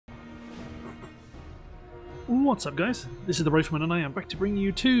What's up, guys? This is the Rifleman and I am back to bring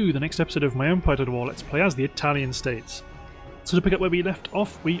you to the next episode of my Empire Total War Let's Play as the Italian states. So to pick up where we left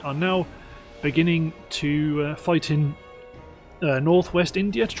off, we are now beginning to fight in northwest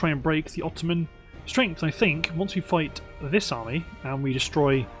India to try and break the Ottoman strength. I think once we fight this army and we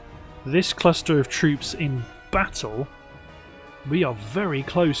destroy this cluster of troops in battle, we are very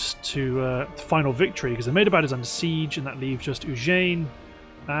close to final victory, because the Medabad is under siege and that leaves just Ujjain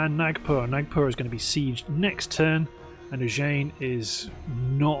and Nagpur. Nagpur is going to be sieged next turn, and Ujjain is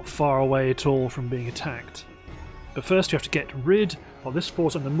not far away at all from being attacked. But first we have to get rid of this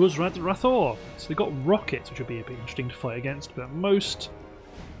force under Muzrad Rathor. So they've got rockets, which would be a bit interesting to fight against, but most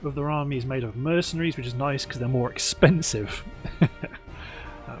of their army is made of mercenaries, which is nice because they're more expensive.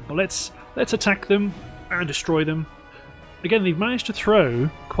 But let's attack them and destroy them. Again, they've managed to throw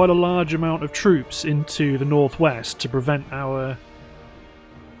quite a large amount of troops into the northwest to prevent our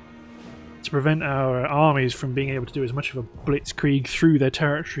armies from being able to do as much of a blitzkrieg through their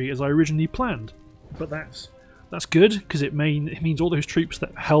territory as I originally planned. But that's good, because it means all those troops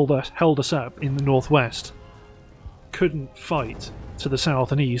that held us up in the northwest couldn't fight to the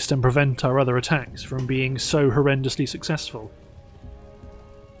south and east and prevent our other attacks from being so horrendously successful.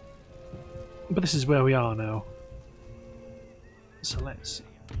 But this is where we are now. So let's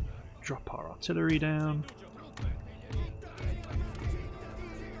drop our artillery down.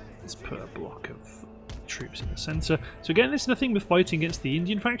 Let's put a block of troops in the centre. So again, this is the thing with fighting against the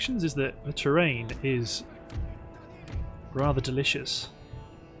Indian factions, is that the terrain is rather delicious.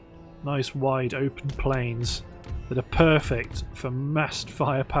 Nice wide open plains that are perfect for massed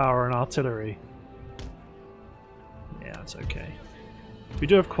firepower and artillery. Yeah, that's okay. We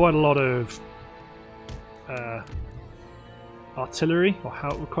do have quite a lot of artillery, or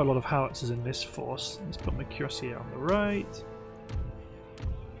quite a lot of howitzers in this force. Let's put my cuirassier on the right.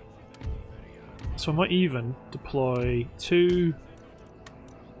 So I might even deploy two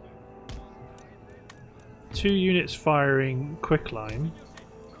units firing quicklime,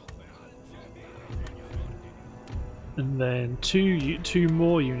 and then two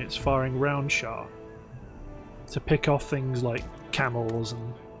more units firing round shot to pick off things like camels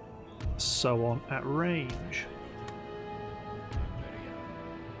and so on at range.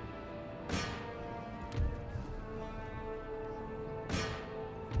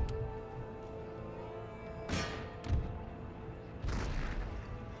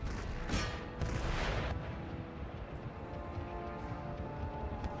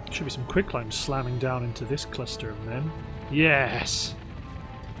 Should be some quicklime slamming down into this cluster of men. Yes!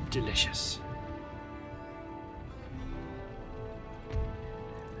 Delicious.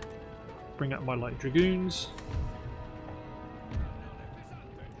 Bring up my light dragoons.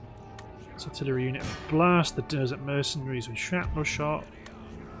 This artillery unit blast the desert mercenaries with shrapnel shot.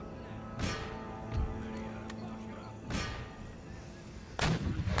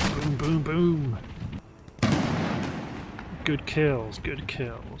 Boom, boom, boom. Good kills, good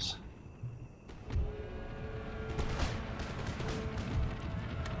kills.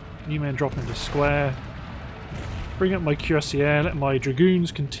 New men drop into square. Bring up my cuirassier, let my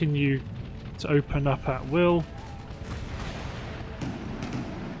dragoons continue to open up at will.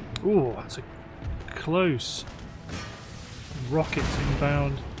 Ooh, that's a close. Rockets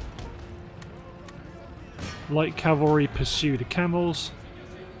inbound. Light cavalry pursue the camels.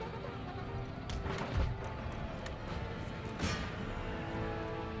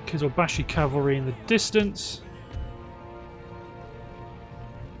 Kizilbashi cavalry in the distance.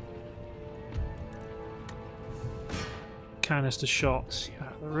 Canister shots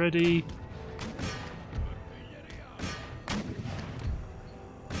at the ready.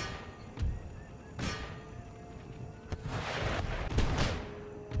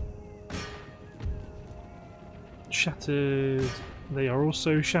 Shattered. They are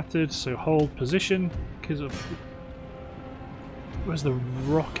also shattered, so hold position. Where's the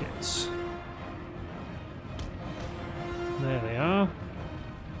rockets? There they are.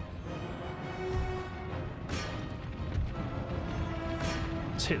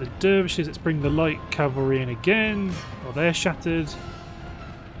 Let's hit the dervishes. Let's bring the light cavalry in again. Oh, they're shattered.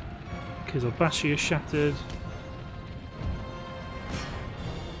 Kizilbashi is shattered.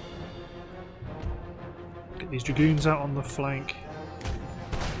 Get these dragoons out on the flank.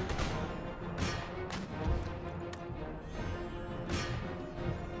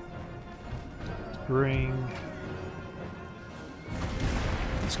 Bring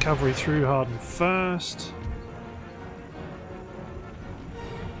this cavalry through hard and fast.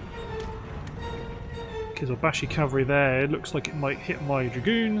 Kizilbashi cavalry there. It looks like it might hit my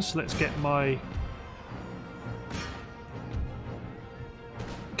dragoons. Let's get my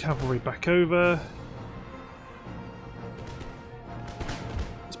cavalry back over.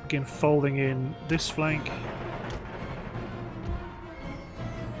 begin folding in this flank.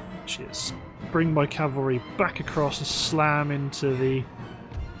 Cheers. Bring my cavalry back across and slam into the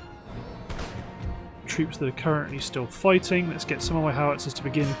troops that are currently still fighting. Let's get some of my howitzers to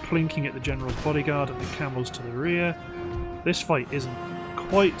begin plinking at the general's bodyguard and the camels to the rear. This fight isn't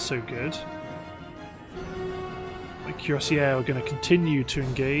quite so good. My cuirassiers are going to continue to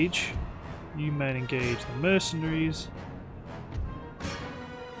engage. You men engage the mercenaries.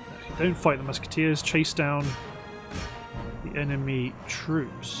 Actually, don't fight the musketeers, chase down the enemy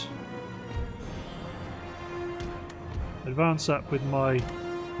troops. Advance up with my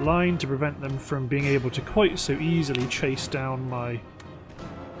line to prevent them from being able to quite so easily chase down my...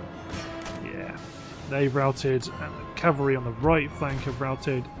 Yeah, they've routed, and the cavalry on the right flank have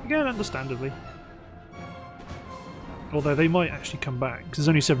routed, again understandably. Although they might actually come back, because there's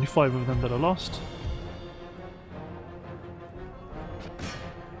only 75 of them that are lost.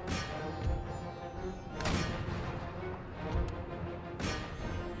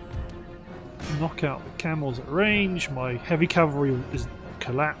 Knock out the camels at range. My heavy cavalry is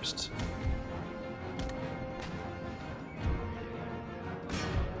collapsed.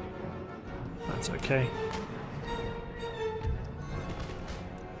 That's okay.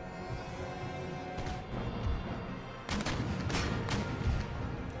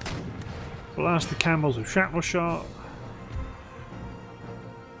 Blast the camels with shrapnel shot.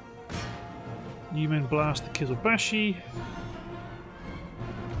 You men blast the Kizilbashi.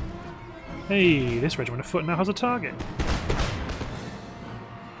 Hey, this regiment of foot now has a target.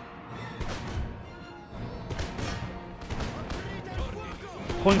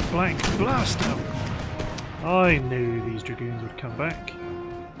 Point blank, blast them! I knew these dragoons would come back.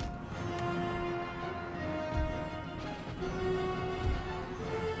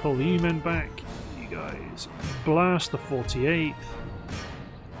 Pull the men back. You guys blast the 48th.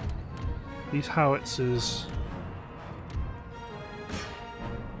 These howitzers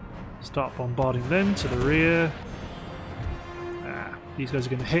start bombarding them to the rear. These guys are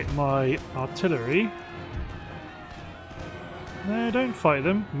going to hit my artillery. No, don't fight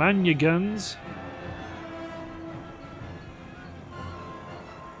them. Man your guns.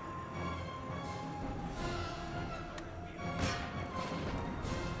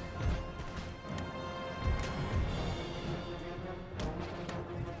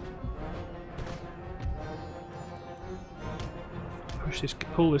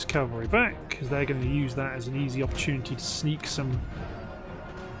 Pull this cavalry back, because they're going to use that as an easy opportunity to sneak some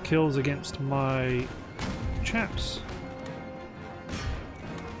kills against my chaps.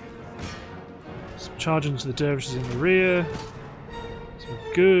 Some charge into the dervishes in the rear. Some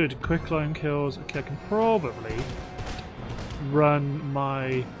good quicklime kills. Okay, I can probably run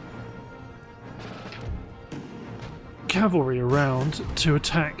my cavalry around to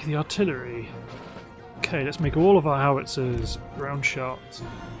attack the artillery. Okay, let's make all of our howitzers round shot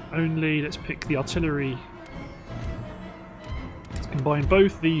only. Let's pick the artillery. Let's combine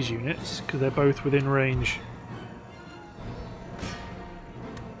both these units, because they're both within range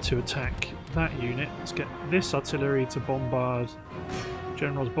to attack that unit. Let's get this artillery to bombard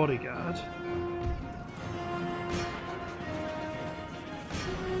General's bodyguard.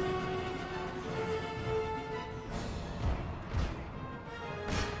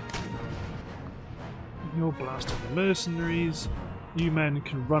 You're blasting the mercenaries. You men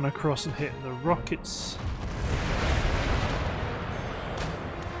can run across and hit the rockets.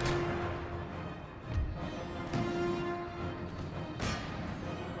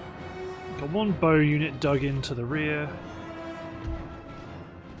 Got one bow unit dug into the rear.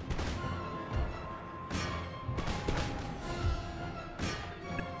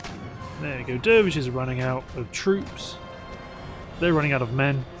 There we go. Dervishes are running out of troops. They're running out of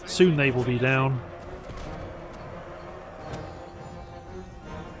men. Soon they will be down.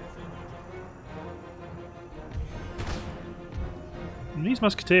 And these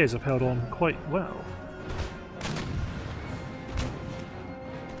musketeers have held on quite well.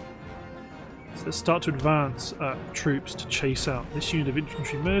 So let's start to advance troops to chase out this unit of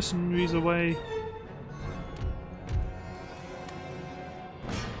infantry mercenaries away.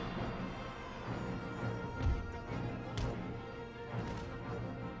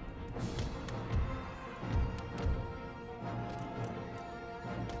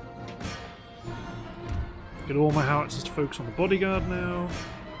 Get all my howitzers to focus on the bodyguard now.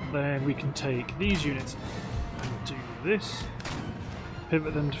 Then we can take these units and do this.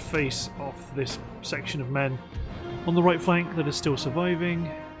 Pivot them to face off this section of men on the right flank that is still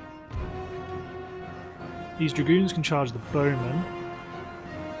surviving. These dragoons can charge the bowmen.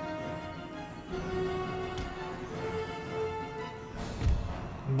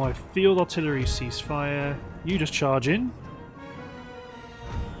 my field artillery cease fire. You just charge in.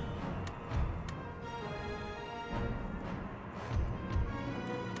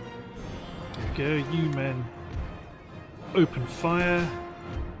 There we go, you men open fire.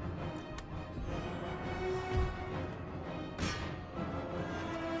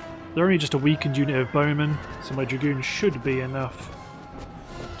 They're only just a weakened unit of bowmen, so my dragoons should be enough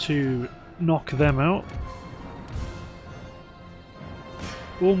to knock them out.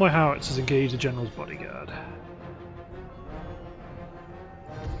 All my howitzers engage the general's bodyguard.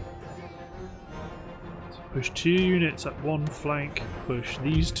 So push 2 units up one flank, push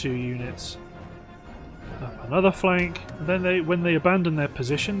these 2 units up another flank, and then when they abandon their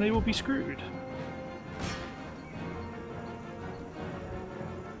position, they will be screwed.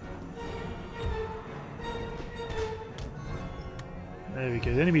 There we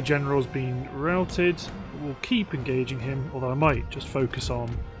go, the enemy general's been routed. We'll keep engaging him, although I might just focus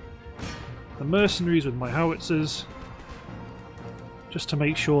on the mercenaries with my howitzers, just to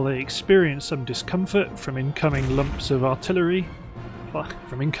make sure they experience some discomfort from incoming lumps of artillery.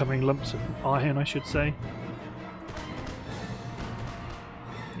 From incoming lumps of iron, I should say.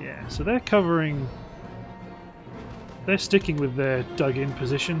 Yeah, so they're covering... They're sticking with their dug-in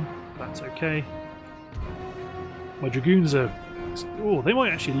position. That's okay. My dragoons are... Oh, they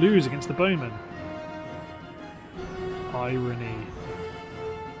might actually lose against the bowmen. Irony.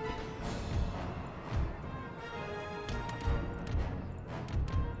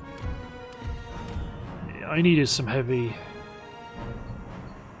 Yeah, I needed some heavy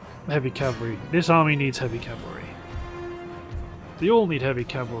cavalry. This army needs heavy cavalry. They all need heavy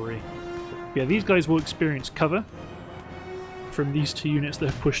cavalry. Yeah, these guys will experience cover from these 2 units that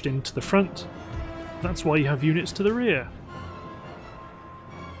have pushed into the front. That's why you have units to the rear.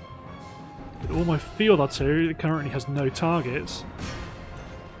 With all my field artillery that currently has no targets,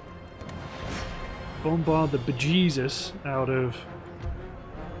 bombard the bejesus out of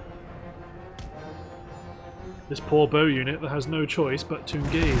this poor bow unit that has no choice but to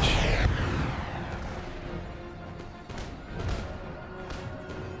engage.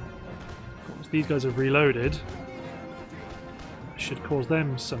 Once these guys have reloaded, that should cause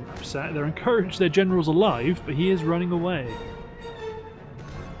them some upset. They're encouraged their general's alive, but he is running away.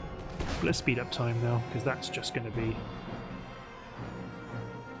 But let's speed up time now, because that's just going to be...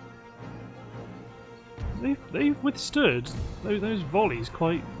 They've withstood those volleys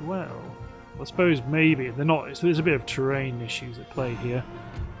quite well. I suppose maybe they're not. So there's a bit of terrain issues at play here.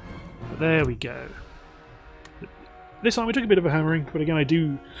 But there we go. This time we took a bit of a hammering, but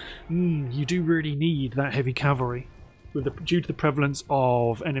again, you do really need that heavy cavalry, due to the prevalence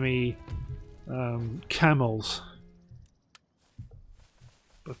of enemy camels.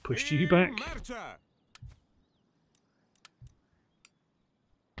 I've pushed you back.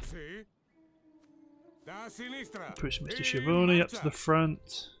 Push Mr. Schiavone up to the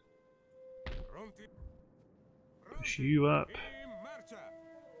front. Push you up.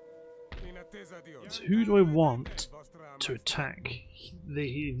 So who do I want to attack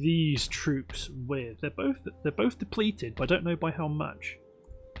these troops with? They're both depleted, but I don't know by how much.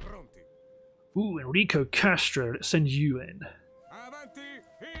 Ooh, Enrico Castro. Let's send you in.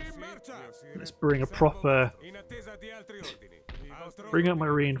 Let's bring a proper... Bring out my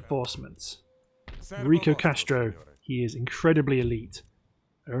reinforcements. Enrico Castro. He is incredibly elite.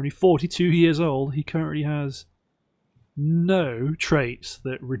 At only 42 years old, he currently has no traits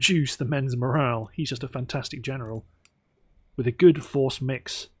that reduce the men's morale. He's just a fantastic general with a good force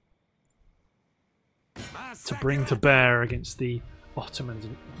mix to bring to bear against the Ottomans.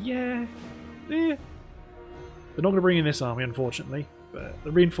 Yeah. They're not going to bring in this army, unfortunately, but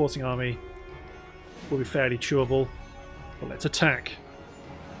the reinforcing army will be fairly chewable. But let's attack.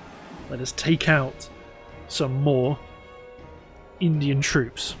 Let us take out some more Indian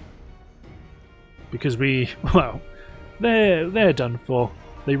troops, because well, they're done for.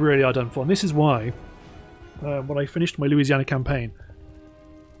 They really are done for, and this is why when I finished my Louisiana campaign,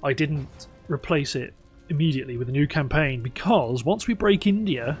 I didn't replace it immediately with a new campaign, because once we break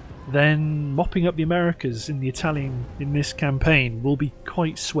India, then mopping up the Americas in this campaign will be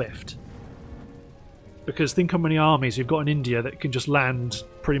quite swift. Because think how many armies we've got in India that can just land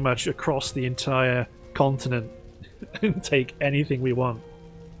pretty much across the entire continent and take anything we want.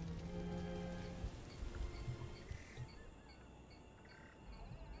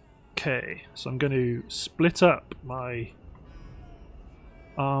 Okay, so I'm going to split up my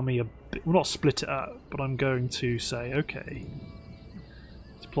army a bit. Well, not split it up, but I'm going to say, okay,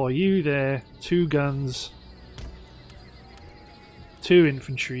 deploy you there, 2 guns, 2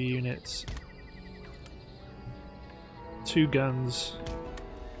 infantry units, 2 guns,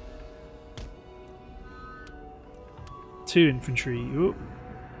 2 infantry. Oop.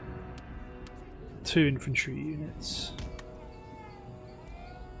 2 infantry units.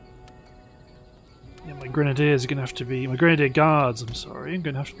 Yeah, my grenadiers are going to have to be... My grenadier guards, I'm sorry, I'm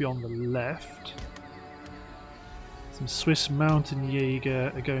going to have to be on the left. Some Swiss mountain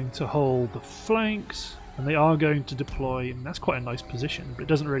Jaeger are going to hold the flanks, and they are going to deploy, and that's quite a nice position, but it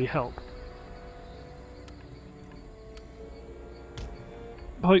doesn't really help.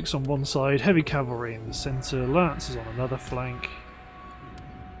 Pikes on one side, heavy cavalry in the centre, lances on another flank.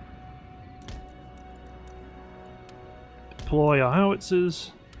 Deploy our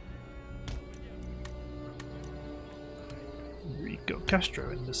howitzers. We've got Castro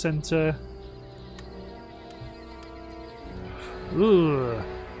in the centre. Ooh.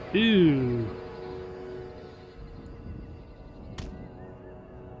 Ooh.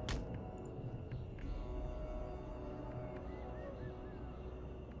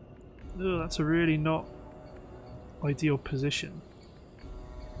 Oh, that's a really not ideal position.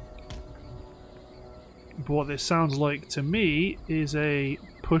 But what this sounds like to me is a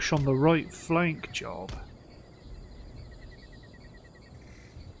push on the right flank job.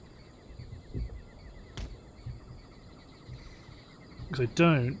 Because I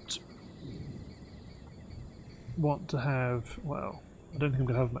don't want to have, well, I don't think I'm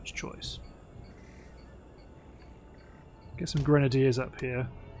going to have much choice. Get some grenadiers up here.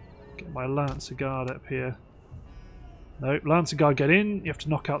 Get my Lancer Guard up here. No, Lancer Guard get in. You have to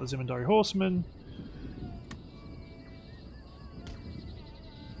knock out the Zemindari Horsemen.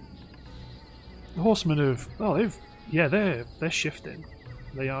 The Horsemen have... Oh, they've... Yeah, they're shifting.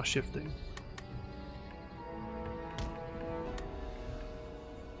 They are shifting.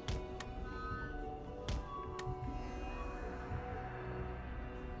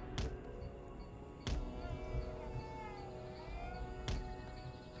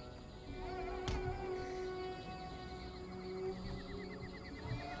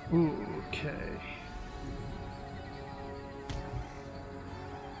 Okay.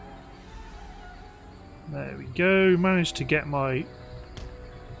 There we go. Managed to get my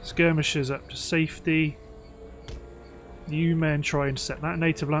skirmishers up to safety. You men try and set that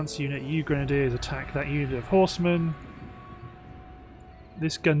native lancer unit. You grenadiers attack that unit of horsemen.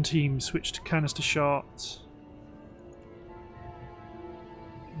 This gun team switch to canister shot.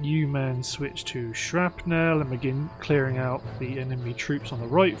 You men switch to shrapnel and begin clearing out the enemy troops on the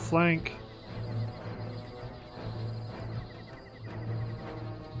right flank.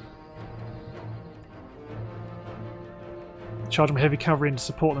 Charge my heavy cavalry in to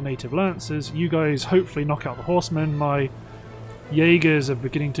support the native lancers. You guys hopefully knock out the horsemen. My Jaegers are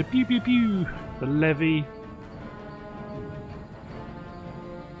beginning to pew pew pew the levy.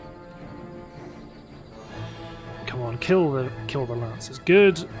 Come on, kill the lancers.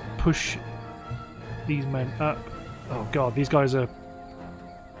 Good. Push these men up. Oh god, these guys are...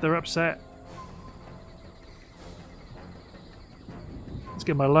 They're upset. Let's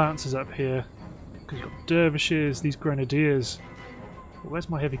get my lancers up here. Because you've got dervishes, these grenadiers. Where's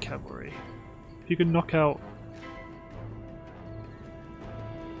my heavy cavalry? If you can knock out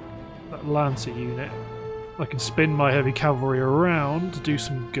that lancer unit, I can spin my heavy cavalry around to do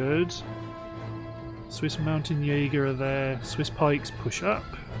some good. Swiss mountain Jaeger are there. Swiss pikes push up.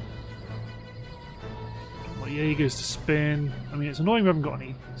 Get my Jaegers to spin. I mean, it's annoying we haven't got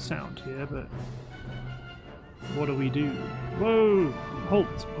any sound here, but what do we do? Whoa! Halt!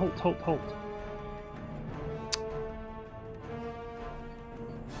 Halt! Halt! Halt!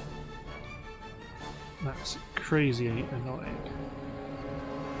 That's crazy annoying.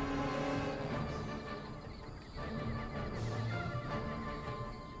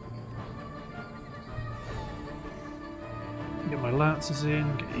 Get my lancers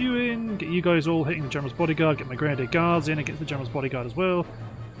in, get you in, get you guys all hitting the General's bodyguard, get my grenadier guards in against the General's bodyguard as well.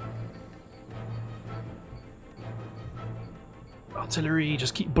 Artillery,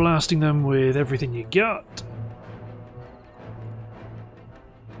 just keep blasting them with everything you got.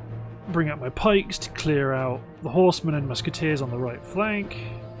 Bring out my pikes to clear out the horsemen and musketeers on the right flank.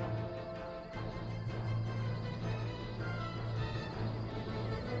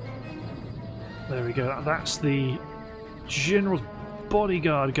 There we go, that's the General's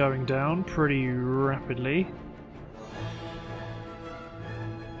bodyguard going down pretty rapidly.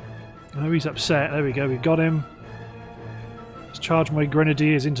 I know he's upset, there we go, we've got him. Let's charge my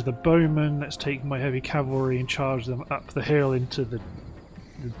grenadiers into the bowmen, let's take my heavy cavalry and charge them up the hill into the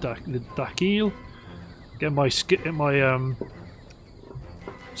Dakil. Get my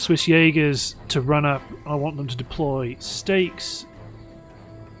Swiss Jaegers to run up. I want them to deploy stakes,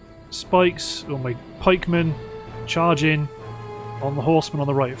 spikes, or my pikemen charge in on the horsemen on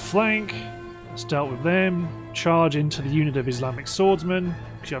the right flank. Let's deal with them. charge into the unit of Islamic swordsmen,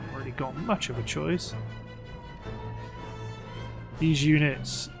 because you haven't really got much of a choice. These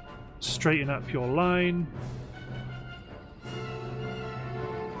units straighten up your line.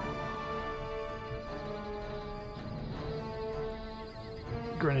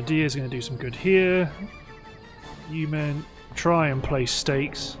 Grenadiers are going to do some good here. You men try and place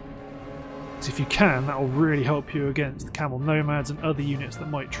stakes. Because if you can, that will really help you against the camel nomads and other units that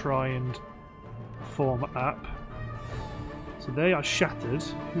might try and form up. So they are shattered.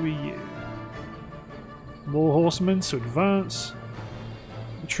 Who are you? More horsemen, so advance.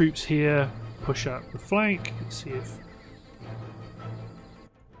 The troops here push up the flank. Let's see if...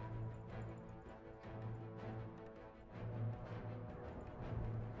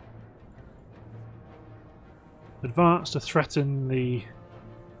 advance to threaten the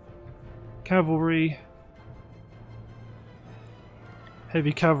cavalry.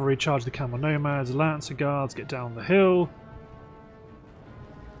 Heavy cavalry charge the camel nomads. Lancer guards get down the hill.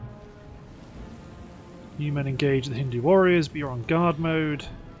 You men engage the Hindu warriors, but you're on guard mode.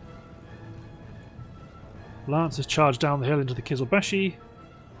 Lancers charge down the hill into the Kizilbashi.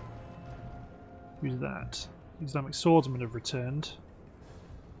 Who's that? Islamic swordsmen have returned.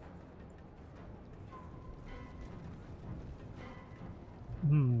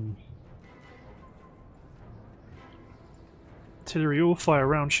 Artillery all fire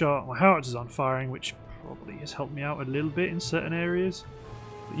round shot. My howitzers aren't firing, which probably has helped me out a little bit in certain areas.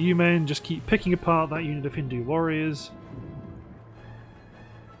 But you men just keep picking apart that unit of Hindu warriors.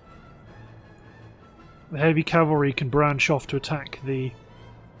 The heavy cavalry can branch off to attack the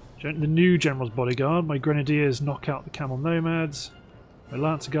new general's bodyguard. My grenadiers knock out the camel nomads. My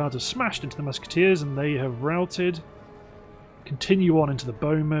lancer guards have smashed into the musketeers and they have routed. Continue on into the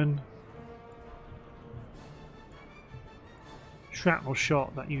bowmen. Shrapnel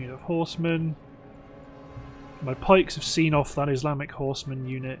shot that unit of horsemen. My pikes have seen off that Islamic horseman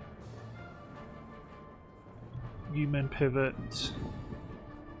unit. You men pivot.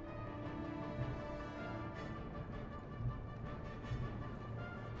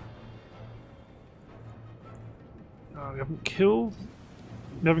 We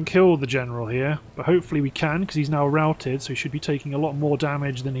haven't killed the general here, but hopefully we can, because he's now routed, so he should be taking a lot more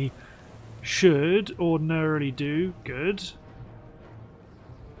damage than he should ordinarily do. Good.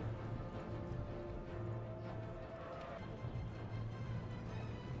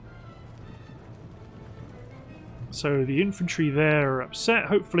 So the infantry there are upset.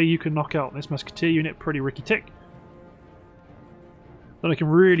 Hopefully you can knock out this musketeer unit pretty ricky-tick. Then I can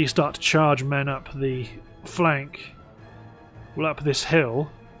really start to charge men up the flank. Well, up this hill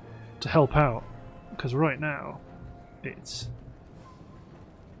to help out, because right now it's...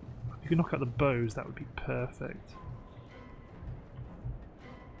 if you can knock out the bows, that would be perfect.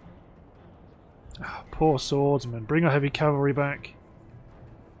 Oh, poor swordsman. Bring our heavy cavalry back.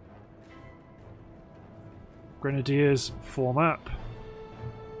 Grenadiers form up.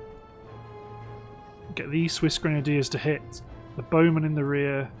 Get these Swiss grenadiers to hit the bowmen in the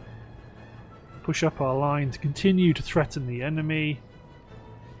rear. Push up our line to continue to threaten the enemy.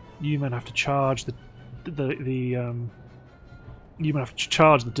 You men have to charge you men have to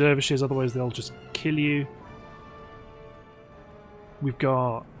charge the dervishes, otherwise they'll just kill you. We've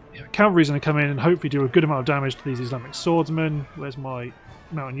got cavalry's going to come in and hopefully do a good amount of damage to these Islamic swordsmen. Where's my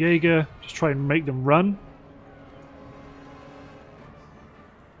mountain Jaeger? Just try and make them run.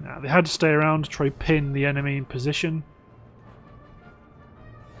 Now they had to stay around to try and pin the enemy in position.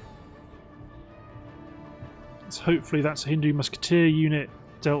 So hopefully that's a Hindu musketeer unit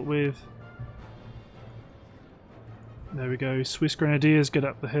dealt with. There we go. Swiss grenadiers get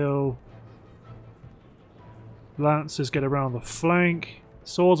up the hill. Lancers get around the flank.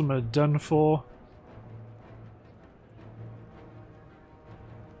 Swordsmen are done for.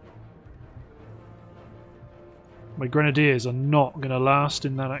 My grenadiers are not going to last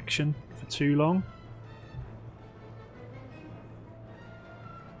in that action for too long.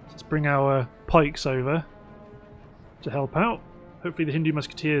 Let's bring our pikes over to help out. Hopefully the Hindu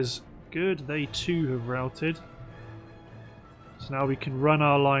musketeers, good, they too have routed. So now we can run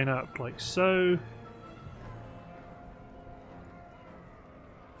our line up like so.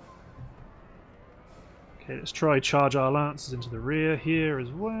 Okay, let's try charge our lancers into the rear here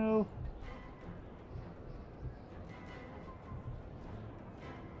as well.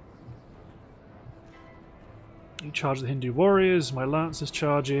 You charge the Hindu warriors, my lancers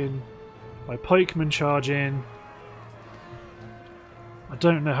charge in, my pikemen charge in. I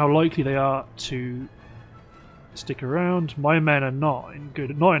don't know how likely they are to stick around. My men are not in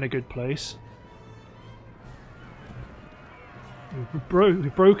a good place.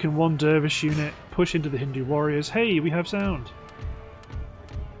 We've broken one dervish unit. Push into the Hindu warriors. Hey, we have sound.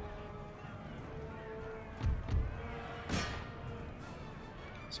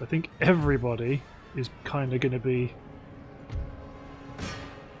 So I think everybody is kind of going to be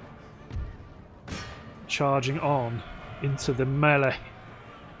charging on into the melee.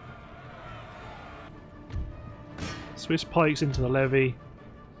 Swiss pikes into the levy.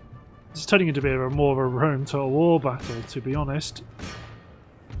 This is turning into a bit of a more of a Rome Total War battle, to be honest.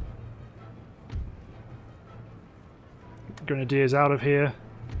 Grenadiers out of here.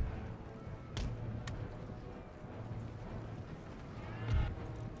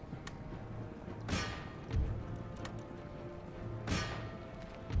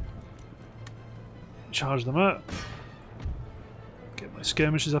 Charge them up. Get my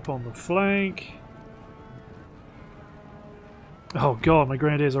skirmishers up on the flank. Oh god, my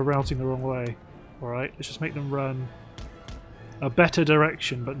grenadiers are routing the wrong way. Alright, let's just make them run a better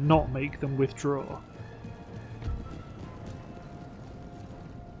direction, but not make them withdraw.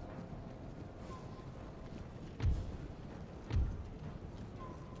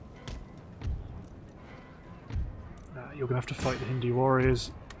 You're going to have to fight the Hindu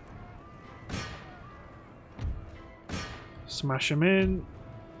warriors. Smash them in.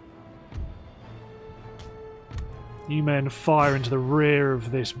 You men fire into the rear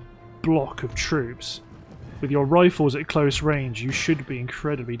of this block of troops. With your rifles at close range, you should be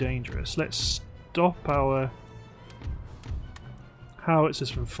incredibly dangerous. Let's stop our howitzers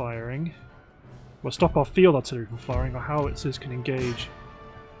from firing. Well, stop our field artillery from firing. Our howitzers can engage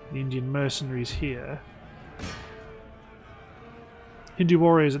the Indian mercenaries here. Hindu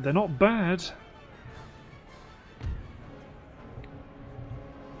warriors, they're not bad.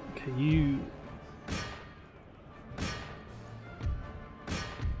 Okay, you...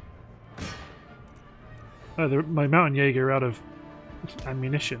 Oh, my mountain Jaeger are out of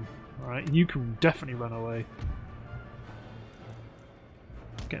ammunition. Alright, you can definitely run away.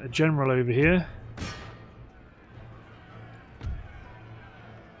 Get a general over here.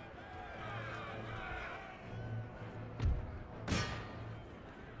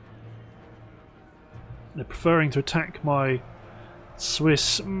 They're preferring to attack my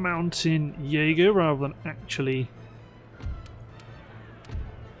Swiss mountain Jaeger rather than actually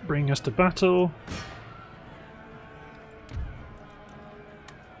bring us to battle.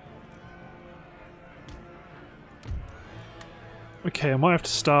 Okay, I might have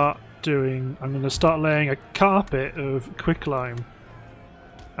to start doing... I'm going to start laying a carpet of quicklime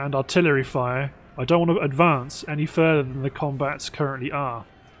and artillery fire. I don't want to advance any further than the combats currently are.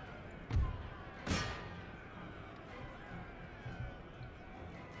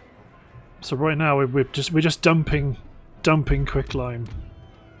 So right now we're just dumping quicklime.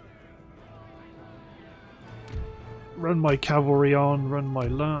 Run my cavalry on, run my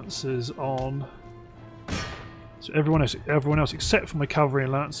lancers on. So everyone else except for my cavalry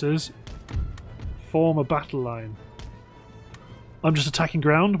and lancers form a battle line. I'm just attacking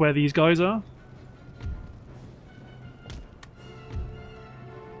ground where these guys are.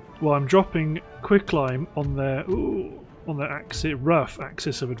 Well, I'm dropping quicklime on their rough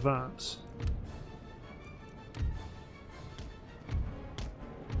axis of advance.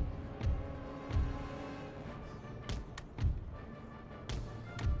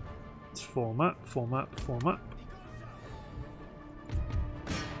 Let's form up, form up, form up.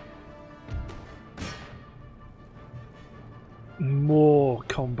 More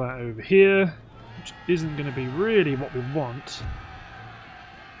combat over here, which isn't going to be really what we want,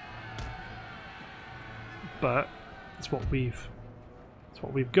 but it's what we've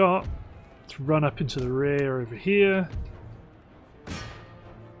got. Let's run up into the rear over here.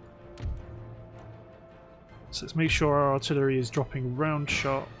 So let's make sure our artillery is dropping round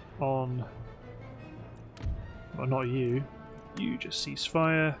shot on. Well, not you. You just cease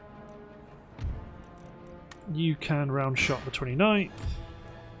fire. You can round shot the 29th.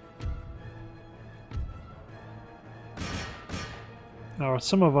 Now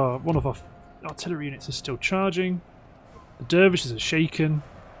one of our artillery units is still charging. The dervishes are shaken.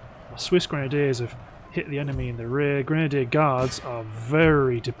 Our Swiss grenadiers have hit the enemy in the rear. Grenadier guards are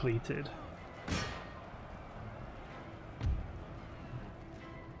very depleted.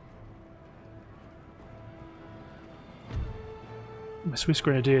 My Swiss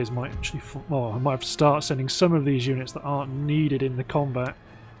grenadiers might actually... Well, I might have to start sending some of these units that aren't needed in the combat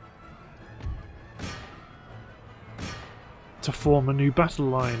to form a new battle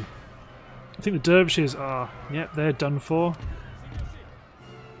line. I think the dervishes are... Yep, they're done for.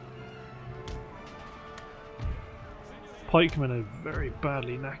 Pikemen are very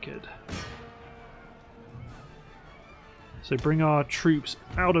badly knackered. So bring our troops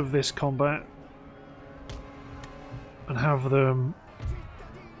out of this combat and have them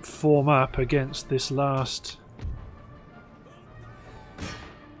form up against this last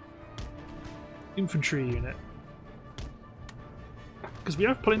infantry unit. Because we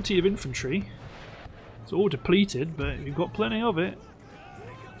have plenty of infantry. It's all depleted, but we've got plenty of it.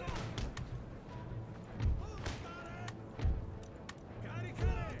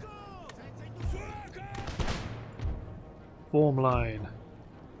 Form line.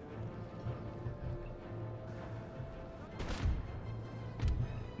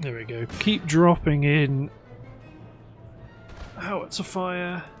 There we go. Keep dropping in howitzer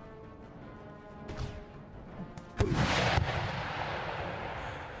fire.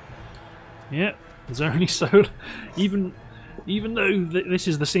 Yep, there's only so. Even though this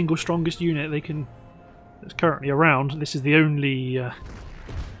is the single strongest unit that's currently around, this is the only.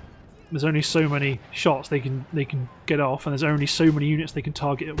 There's only so many shots they can get off, and there's only so many units they can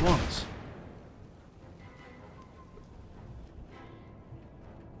target at once.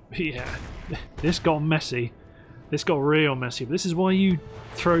 Yeah, this got messy. This got real messy. But this is why you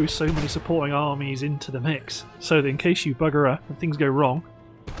throw so many supporting armies into the mix, so that in case you bugger up and things go wrong,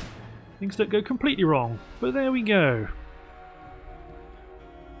 things don't go completely wrong. But there we go.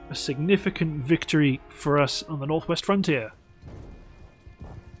 A significant victory for us on the northwest frontier.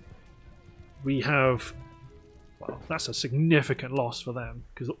 We have, well, that's a significant loss for them,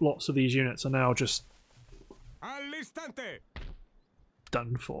 because lots of these units are now just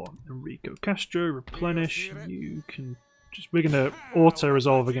done for. Enrico Castro, replenish. You can just, we're going to auto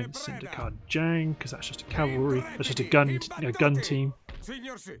resolve against Syndicate Jang, because that's just a cavalry, that's just a gun team.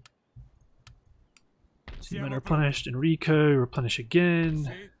 Men replenished. Enrico, replenish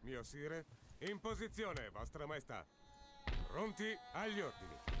again.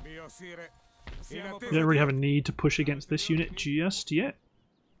 We don't really have a need to push against this unit just yet.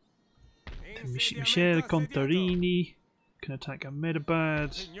 Michele Contarini can attack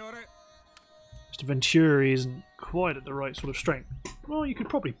Ahmedabad. Mr. Venturi isn't quite at the right sort of strength. Well, you could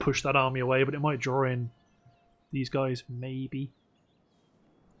probably push that army away, but it might draw in these guys, maybe.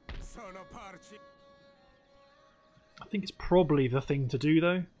 I think it's probably the thing to do,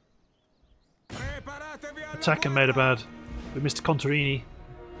 though. Attack Ahmedabad with Mr. Contarini.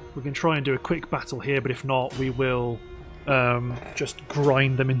 We can try and do a quick battle here, but if not, we will just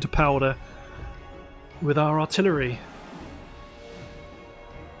grind them into powder with our artillery.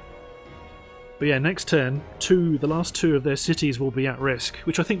 But yeah, next turn, the last two of their cities will be at risk,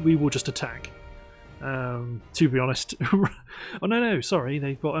 which I think we will just attack. To be honest. Oh no, sorry,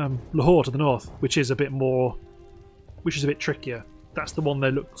 they've got Lahore to the north, which is a bit trickier. That's the one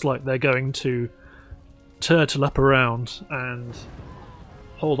that looks like they're going to turtle up around and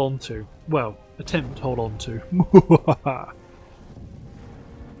hold on to. Well, attempt to hold on to. Oh,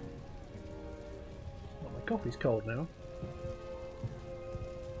 my coffee's cold now.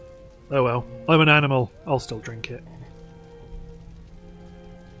 Oh well, I'm an animal. I'll still drink it.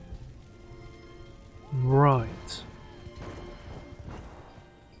 Right.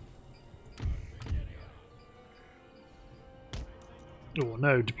 Oh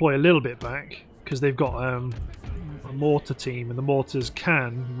no, deploy a little bit back, because they've got a mortar team, and the mortars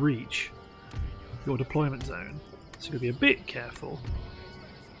can reach your deployment zone. So you've got to be a bit careful.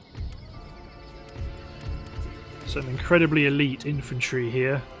 Some incredibly elite infantry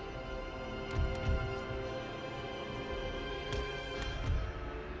here.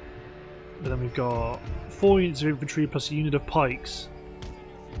 But then we've got 4 units of infantry plus a unit of pikes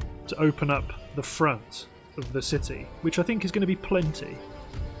to open up the front of the city, which I think is going to be plenty.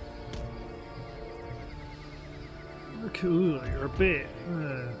 Cool, you're a bit...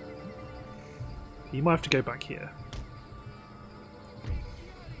 you might have to go back here.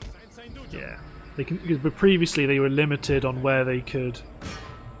 Yeah, they can, but previously they were limited on where they could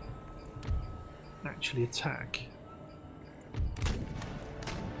actually attack.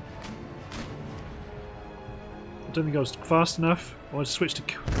 I don't think I was fast enough. I wanted to switch to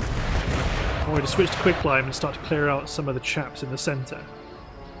quicklime and start to clear out some of the chaps in the centre.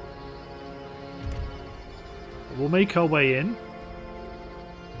 We'll make our way in.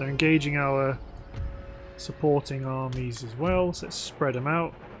 They're engaging our supporting armies as well, so let's spread them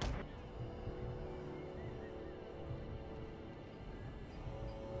out.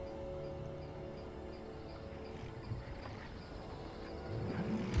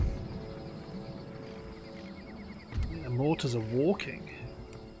 The mortars are walking.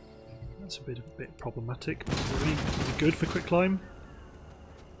 That's a bit problematic, but it's really good for quicklime.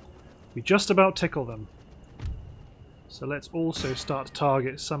 We just about tickle them. So let's also start to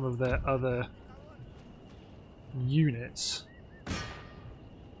target some of their other units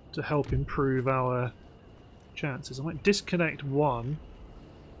to help improve our chances. I might disconnect one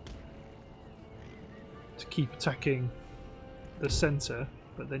to keep attacking the centre,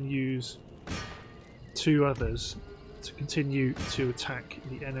 but then use 2 others to continue to attack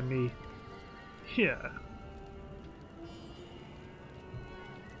the enemy here.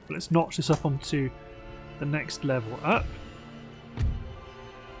 But let's notch this up onto the next level up.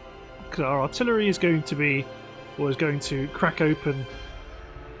 Because our artillery is going to crack open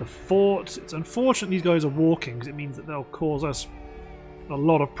the fort. It's unfortunate these guys are walking, because it means that they'll cause us a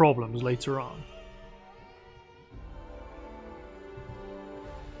lot of problems later on.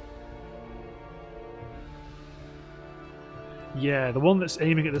 Yeah, the one that's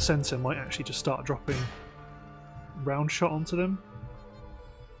aiming at the centre might actually just start dropping round shot onto them.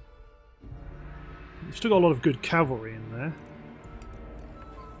 We've still got a lot of good cavalry in there.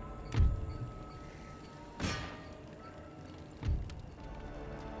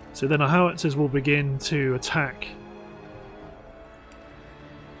 So then our howitzers will begin to attack.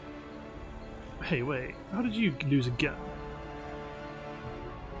 Hey, wait, how did you lose a gun?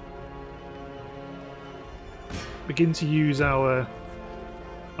 Begin to use our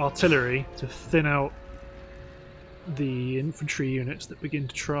artillery to thin out the infantry units that begin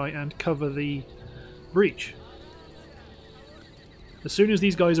to try and cover the breach. As soon as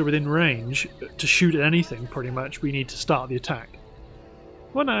these guys are within range to shoot at anything, pretty much, we need to start the attack.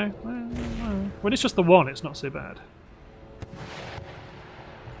 Well, no. When it's just the one, it's not so bad.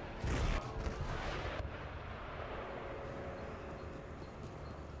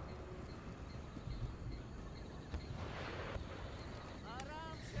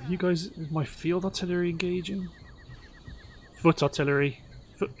 You guys, is my field artillery engaging? Foot artillery.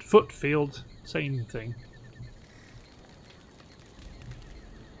 Foot field. Same thing.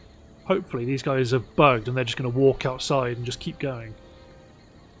 Hopefully these guys are bugged and they're just going to walk outside and just keep going.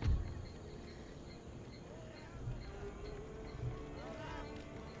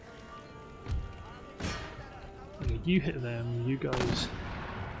 Okay, you hit them, you guys.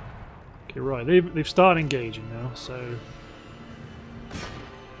 Okay, right, they've started engaging now, so...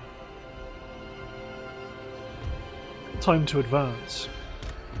 time to advance.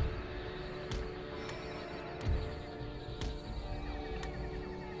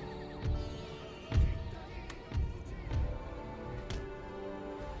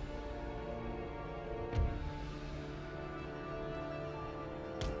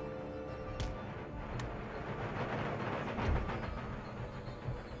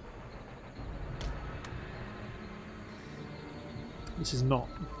 This is not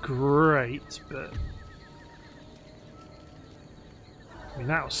great, but I mean,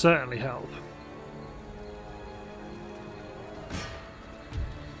 that'll certainly help.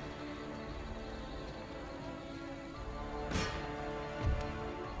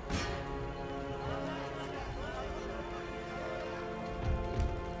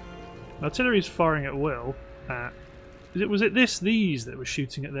 Artillery's firing at will at... Was it these that were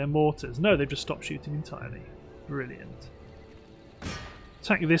shooting at their mortars? No, they've just stopped shooting entirely. Brilliant.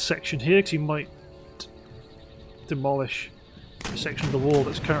 Attack this section here, because you might demolish the section of the wall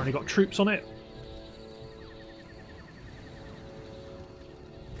that's currently got troops on it.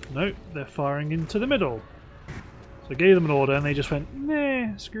 No, they're firing into the middle. So I gave them an order and they just went,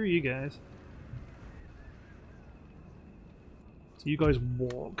 nah, screw you guys. So you guys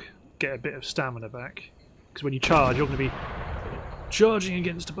walk, get a bit of stamina back. Because when you charge, you're going to be charging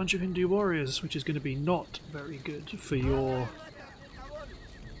against a bunch of Hindu warriors, which is going to be not very good for your...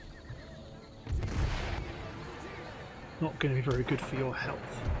 not going to be very good for your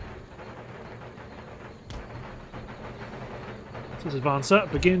health. So let's advance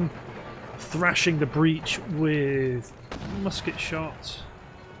up, begin thrashing the breach with musket shots.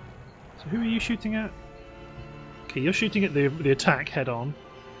 So who are you shooting at? Okay, you're shooting at the attack head on.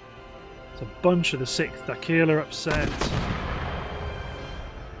 It's a bunch of the 6th Dakila upset.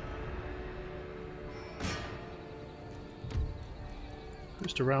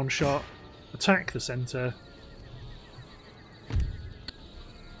 Just a round shot. Attack the centre.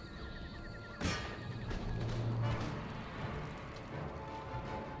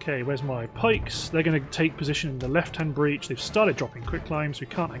 Okay, where's my pikes? They're going to take position in the left-hand breach. They've started dropping quicklime, so we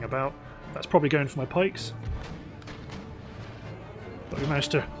can't hang about. That's probably going for my pikes. But we managed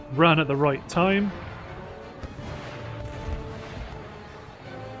to run at the right time.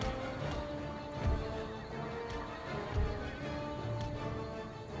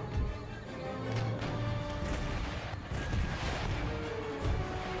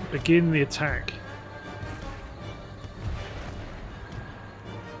 Begin the attack.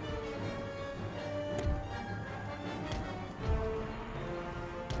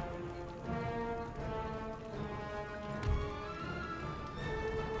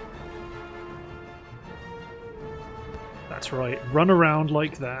 That's right, run around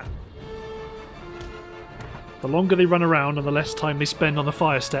like that. The longer they run around and the less time they spend on the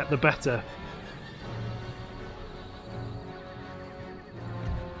fire step, the better.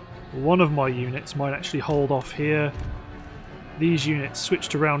 One of my units might actually hold off here. These units switch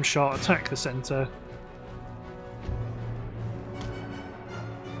to round shot, attack the centre.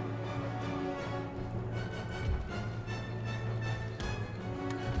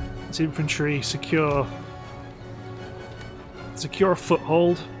 It's infantry, secure a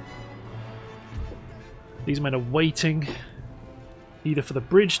foothold. These men are waiting either for the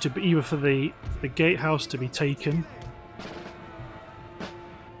bridge to be, either for the gatehouse to be taken.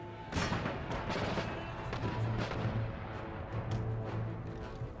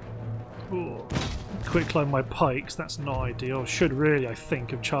 Ooh, quick climb my pikes, that's not ideal. Should really, I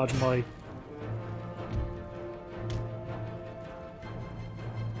think, have charged my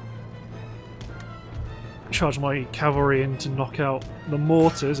cavalry in to knock out the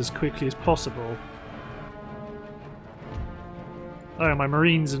mortars as quickly as possible. Oh, my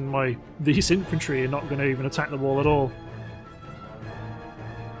marines and these infantry are not going to even attack the wall at all.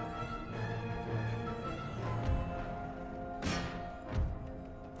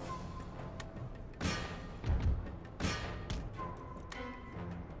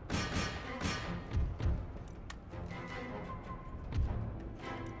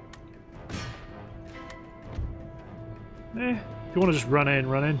 If you want to just run in,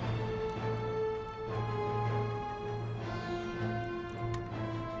 run in.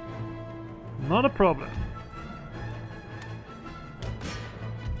 Not a problem.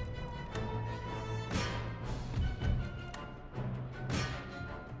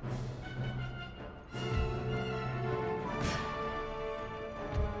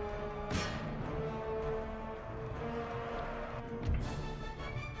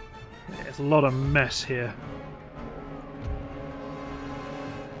 There's a lot of mess here.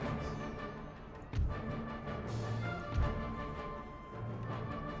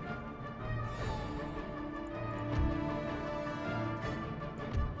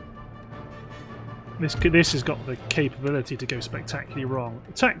 This has got the capability to go spectacularly wrong.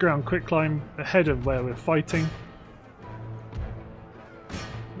 Attack ground quick climb ahead of where we're fighting.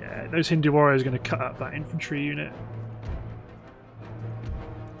 Yeah, those Hindu warriors are going to cut up that infantry unit.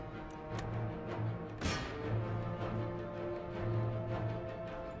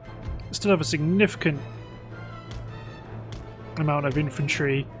 Still have a significant amount of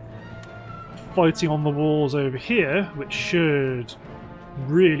infantry fighting on the walls over here, which should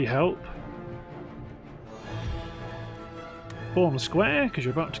really help. Form square, because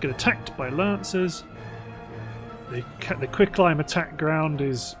you're about to get attacked by lancers. The quick climb attack ground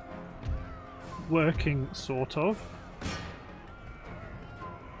is working, sort of.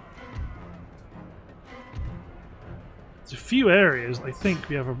 There's a few areas I think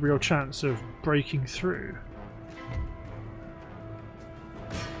we have a real chance of breaking through.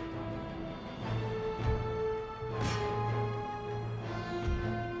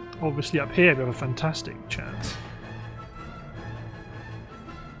 Obviously up here we have a fantastic chance.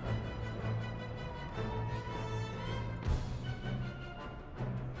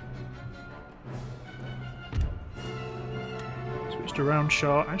 To round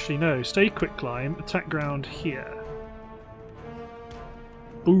shot. Actually, no. Stay quick climb. Attack ground here.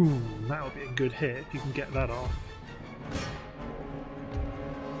 Boom. That would be a good hit if you can get that off.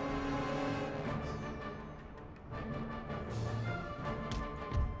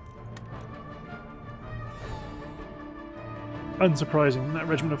 Unsurprising. That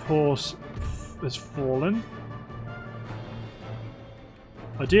regiment of horse has fallen.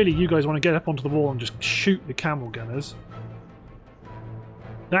 Ideally, you guys want to get up onto the wall and just shoot the camel gunners.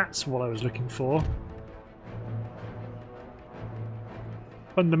 That's what I was looking for.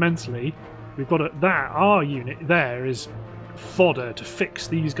 Fundamentally, we've got our unit there is fodder to fix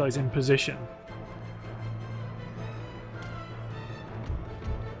these guys in position.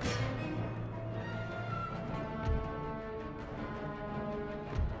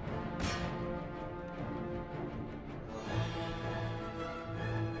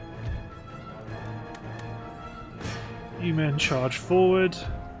 You men charge forward.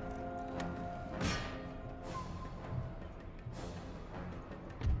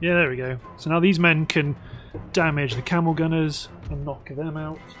 Yeah, there we go. So now these men can damage the camel gunners and knock them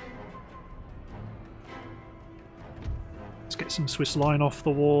out. Let's get some Swiss line off the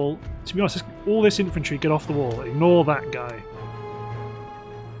wall. To be honest, all this infantry get off the wall. Ignore that guy.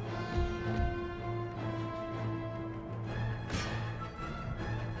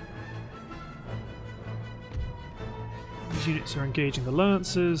 These units are engaging the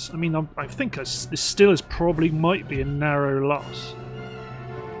Lancers. I mean, I think this still is probably might be a narrow loss.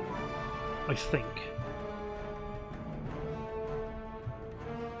 I think.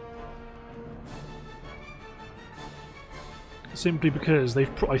 Simply because I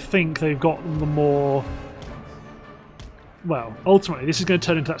think they've got the more... Well, ultimately, this is going to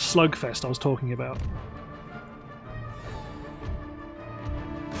turn into that slugfest I was talking about.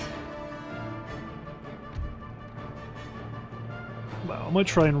 Well, I might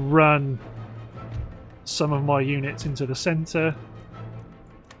try and run some of my units into the centre.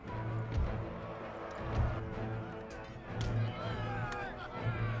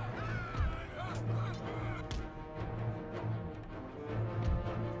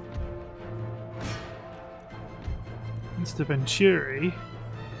 Mr. Venturi.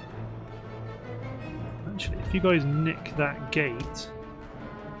 Actually, if you guys nick that gate,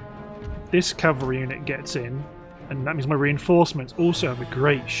 this cavalry unit gets in, and that means my reinforcements also have a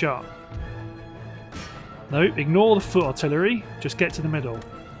great shot. No, ignore the foot artillery. Just get to the middle.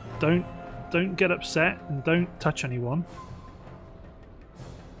 Don't get upset and don't touch anyone.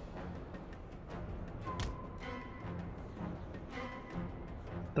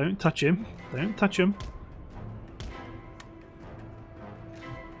 Don't touch him. Don't touch him.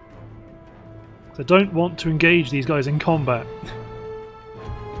 I don't want to engage these guys in combat.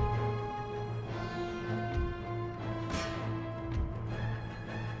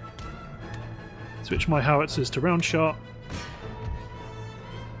 Switch my howitzers to round shot.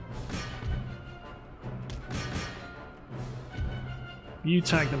 You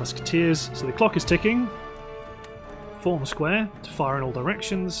tag the musketeers, so the clock is ticking. Form square to fire in all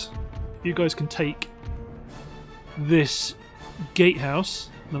directions. You guys can take this gatehouse.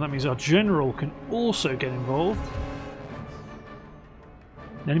 Then that means our general can also get involved.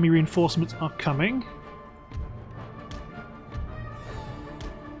 Enemy reinforcements are coming.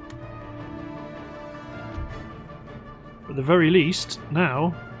 But at the very least,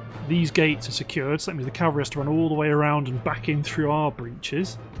 now, these gates are secured, so that means the cavalry has to run all the way around and back in through our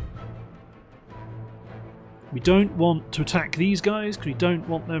breaches. We don't want to attack these guys, because we don't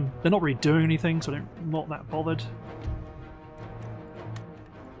want them... They're not really doing anything, so I'm not that bothered.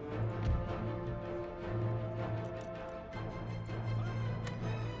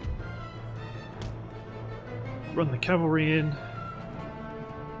 Run the cavalry in.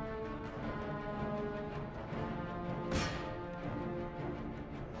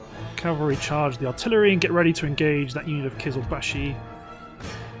 Cavalry charge the artillery and get ready to engage that unit of Kizilbashi.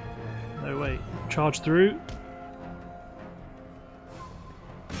 No, wait. Charge through.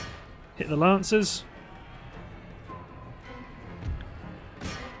 Hit the Lancers.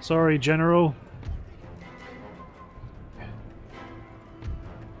 Sorry, General.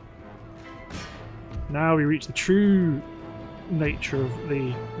 Now we reach the true nature of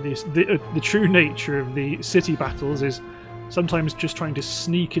the true nature of the city battles is sometimes just trying to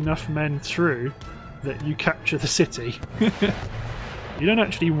sneak enough men through that you capture the city. You don't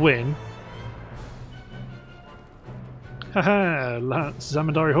actually win. Haha, Lance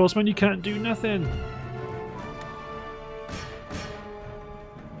Zamindari Horseman, you can't do nothing.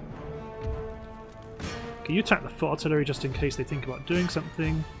 Okay, you attack the foot artillery just in case they think about doing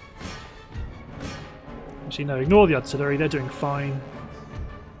something. Actually, no, ignore the artillery, they're doing fine.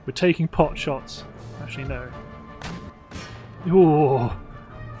 We're taking pot shots. Actually, no. Oh,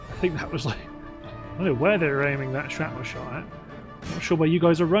 I think that was like... I don't know where they were aiming that shrapnel shot at. I'm not sure where you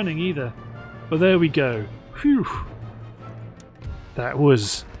guys are running either. But there we go. Whew. That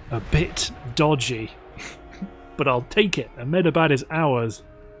was a bit dodgy. But I'll take it. Ahmedabad is ours.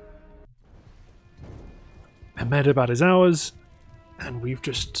 Ahmedabad is ours. And we've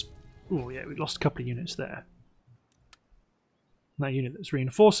just... Oh yeah, we lost a couple of units there. And that unit that's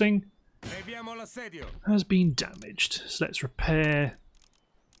reinforcing has been damaged. So let's repair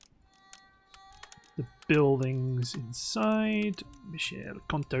the buildings inside. Michele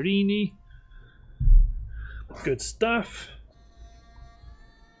Contarini. Good stuff.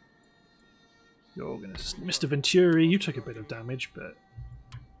 You're gonna... Mr. Venturi, you took a bit of damage, but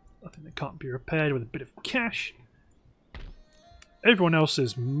nothing that can't be repaired with a bit of cash. Everyone else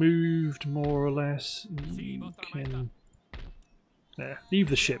has moved more or less. You can... There, leave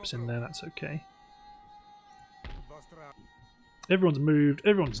the ships in there, that's okay. Everyone's moved,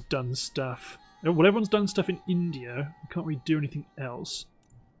 everyone's done stuff. Well, everyone's done stuff in India. We can't really do anything else.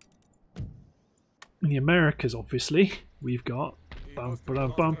 In the Americas, obviously, we've got... Bum,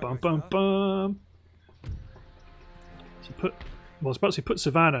 bum, bum, bum, bum, bum. So put... Well, I was about to say put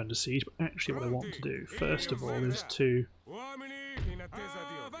Savannah under siege, but actually what I want to do, first of all, is to...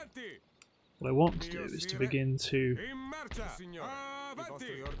 What I want to do is to begin to...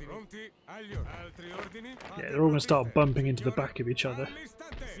 Yeah, they're all going to start bumping into the back of each other.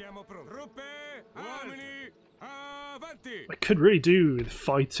 I could really do with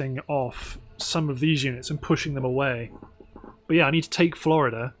fighting off some of these units and pushing them away. But yeah, I need to take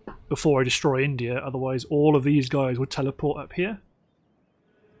Florida before I destroy India, otherwise all of these guys would teleport up here.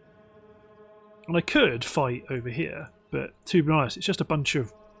 And I could fight over here, but to be honest, it's just a bunch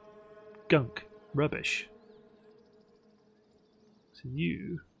of gunk, rubbish. So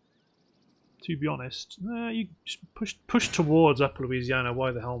you, to be honest, you just push towards Upper Louisiana,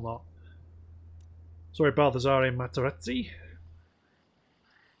 why the hell not? Sorry, Baldassare Materazzi.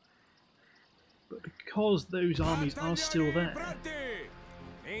 But because those armies are still there,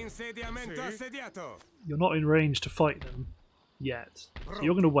 you're not in range to fight them yet. So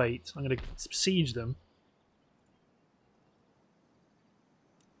you're going to wait. I'm going to siege them.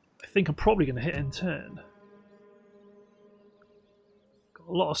 I think I'm probably going to hit end turn. Got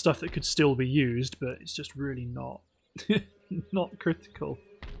a lot of stuff that could still be used, but it's just really not not critical.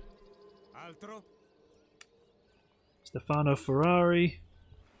 Stefano Ferrari.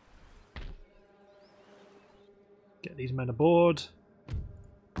 Get these men aboard.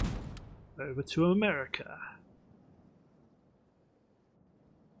 Over to America.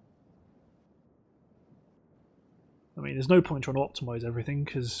 I mean, there's no point trying to optimise everything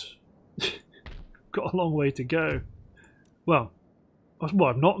because I've got a long way to go. Well, I've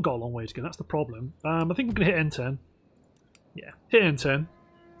not got a long way to go. That's the problem. I think I'm going to hit end turn. Yeah, hit end turn.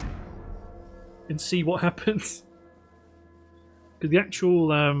 And see what happens. Because the actual,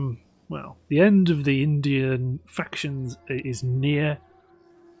 well, the end of the Indian factions is near.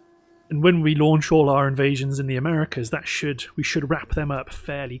 And when we launch all our invasions in the Americas, we should wrap them up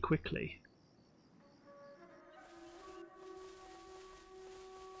fairly quickly.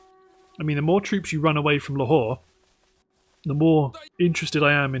 I mean, the more troops you run away from Lahore, the more interested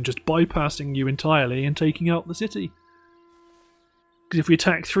I am in just bypassing you entirely and taking out the city. Because if we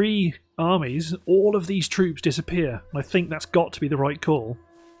attack 3 armies, all of these troops disappear. And I think that's got to be the right call,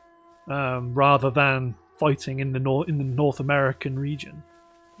 rather than fighting in the North American region.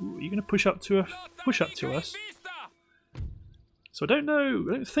 Ooh, are you going to push up to us? So I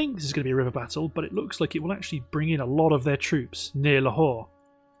don't think this is going to be a river battle, but it looks like it will actually bring in a lot of their troops near Lahore.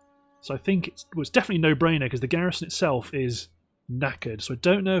 So I think it's definitely a no-brainer because the garrison itself is knackered. So I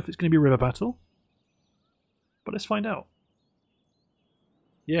don't know if it's going to be a river battle, but let's find out.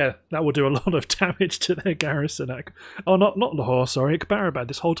 Yeah, that will do a lot of damage to their garrison. Oh, not Lahore, sorry, Akbarabad.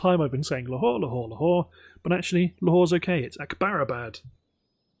 This whole time I've been saying Lahore, Lahore, Lahore, but actually Lahore's okay. It's Akbarabad.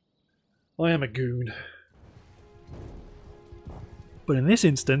 I am a goon. But in this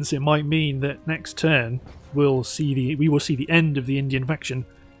instance, it might mean that next turn we will see the end of the Indian faction,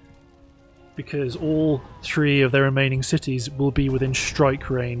 because all 3 of their remaining cities will be within strike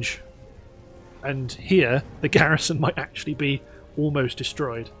range. And here, the garrison might actually be almost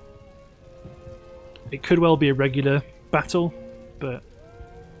destroyed. It could well be a regular battle, but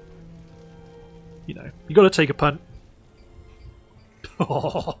you know, you got to take a punt.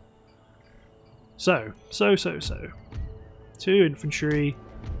 So. 2 infantry,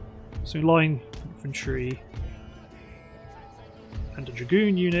 so line infantry, and a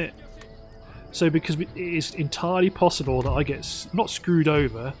dragoon unit. So because it is entirely possible that I get not screwed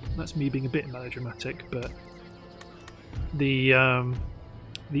over, that's me being a bit melodramatic, but the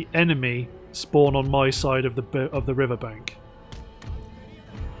enemy spawn on my side of the riverbank.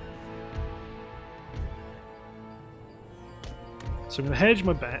 So I'm going to hedge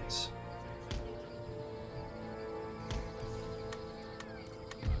my bets.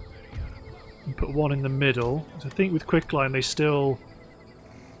 And put 1 in the middle. So I think with quicklime they still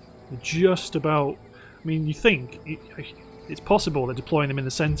just about... I mean, you think it's possible that deploying them in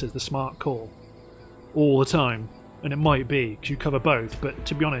the centre is the smart call all the time. And it might be, because you cover both, but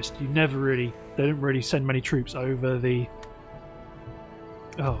to be honest, they don't really send many troops over the...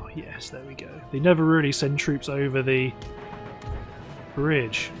 Oh, yes, there we go. They never really send troops over the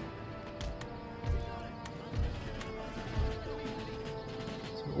bridge.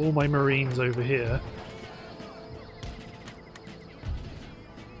 So all my marines over here.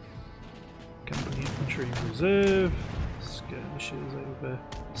 Company infantry in reserve. Skirmishers over...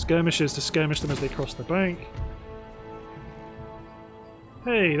 Skirmishers to skirmish them as they cross the bank.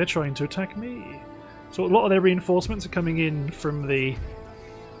 Hey, they're trying to attack me. So a lot of their reinforcements are coming in from the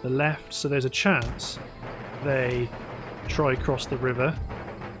left, so there's a chance they try cross the river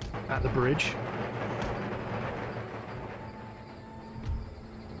at the bridge.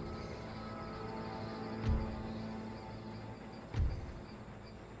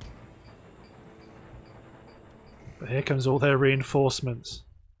 But here comes all their reinforcements.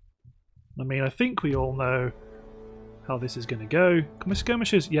 I mean, I think we all know how this is going to go. Can my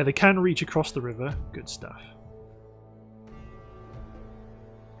skirmishers? Yeah, they can reach across the river. Good stuff.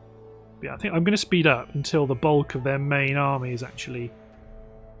 But yeah, I think I'm going to speed up until the bulk of their main army is actually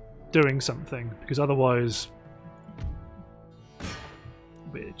doing something, because otherwise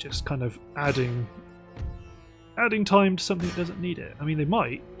we're just kind of adding time to something that doesn't need it. I mean, they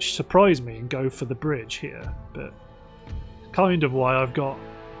might surprise me and go for the bridge here, but it's kind of why I've got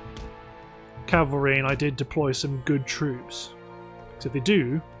cavalry and I did deploy some good troops. So if they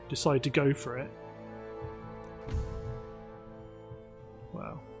do decide to go for it,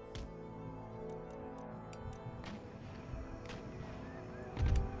 well,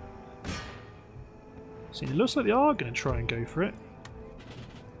 see, it looks like they are going to try and go for it.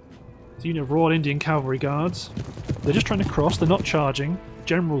 It's a unit of Royal Indian Cavalry Guards. They're just trying to cross, they're not charging.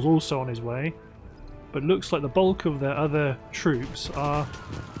 General's also on his way. But it looks like the bulk of their other troops are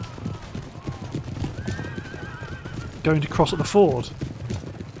going to cross at the ford.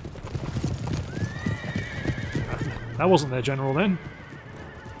 That wasn't their general then.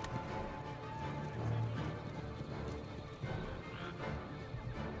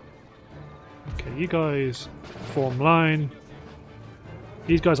 Okay, you guys form line.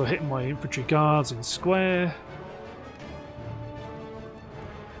 These guys are hitting my infantry guards in square.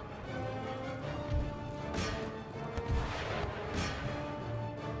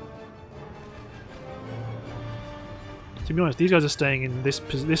 To be honest, these guys are staying in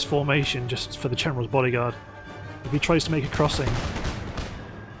this formation just for the general's bodyguard. If he tries to make a crossing,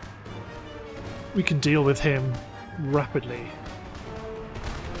 we can deal with him rapidly.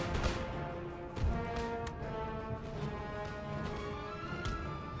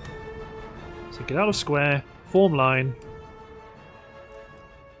 So get out of square, form line,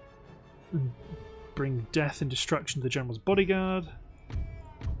 and bring death and destruction to the general's bodyguard.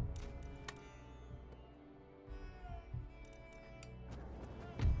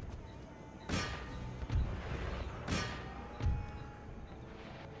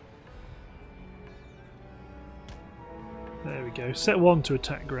 There we go. Set one to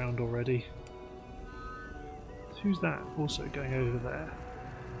attack ground already. Who's that? Also going over there.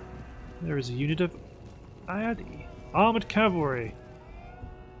 There is a unit of Ayadi. Armoured cavalry.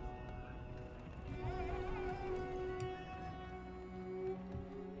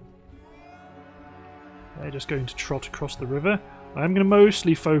 They're just going to trot across the river. I'm going to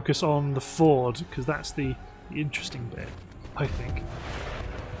mostly focus on the ford because that's the interesting bit, I think.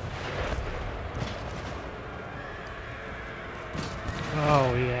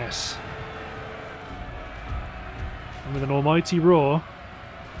 Oh yes. And with an almighty roar,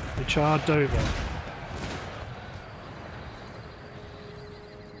 they charged over.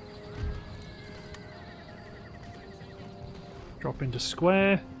 Drop into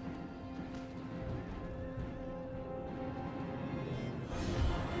square.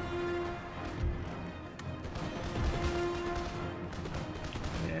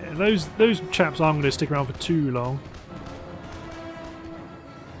 Yeah, those chaps aren't going to stick around for too long.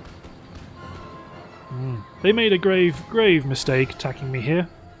 They made a grave mistake attacking me here.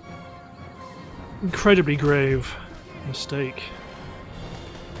 Incredibly grave mistake.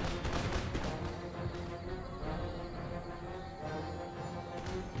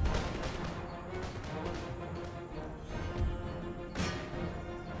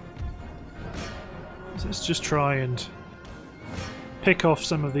 So let's just try and pick off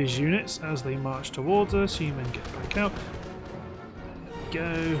some of these units as they march towards us. You men get back out. There we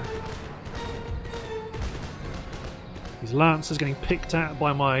go. These lancers getting picked at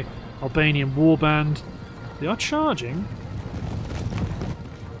by my Albanian warband. They are charging,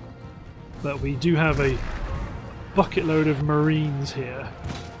 but we do have a bucket load of marines here,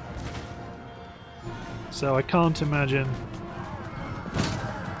 so I can't imagine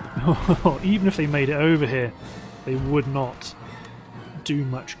even if they made it over here they would not do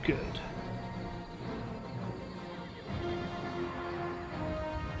much good.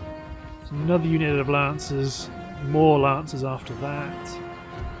 So another unit of lancers. More lancers after that.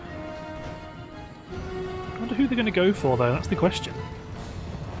 I wonder who they're going to go for though, that's the question.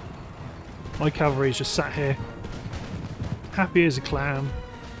 My cavalry's just sat here, happy as a clam.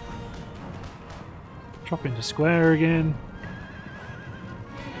 Drop into square again.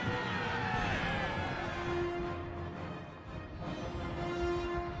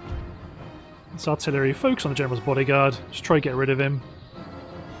 It's artillery, focus on the general's bodyguard, just try to get rid of him.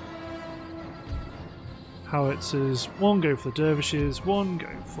 Howitzers, one go for the dervishes, one go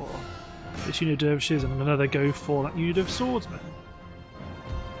for this unit of dervishes, and another go for that unit of swordsmen.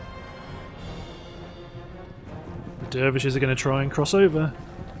 dervishes are going to try and cross over.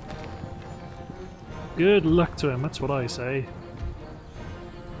 Good luck to him, that's what I say.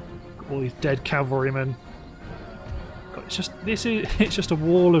 All these dead cavalrymen. God, it's just a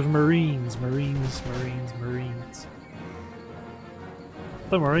wall of marines. Marines.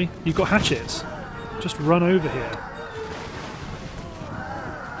 Don't worry, you've got hatchets. Just run over here.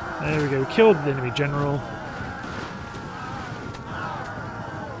 There we go, killed the enemy general.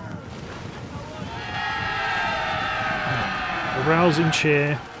 A rousing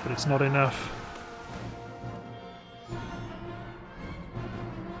cheer, but it's not enough.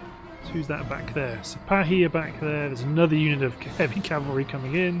 So who's that back there? Sipahi are back there. There's another unit of heavy cavalry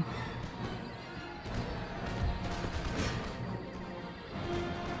coming in.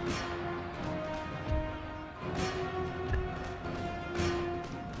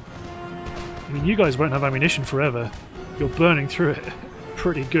 I mean, you guys won't have ammunition forever. You're burning through it at a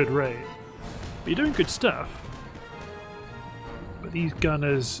pretty good rate. But you're doing good stuff. But these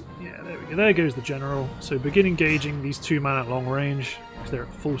gunners... yeah, there we go. There goes the general. So begin engaging these two men at long range, because they're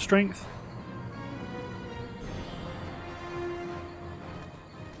at full strength.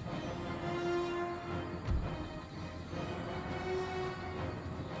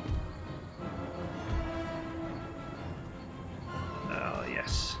 Oh,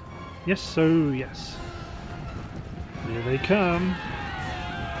 yes. Yes, so yes. Here they come.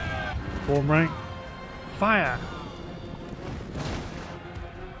 Form rank. Fire!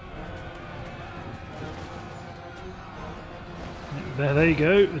 There they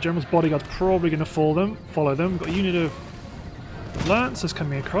go. The general's bodyguard's probably going to follow them. Got a unit of lancers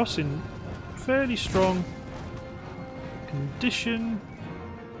coming across in fairly strong condition.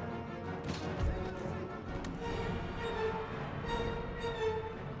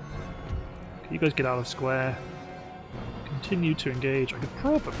 You guys get out of square. Continue to engage. I could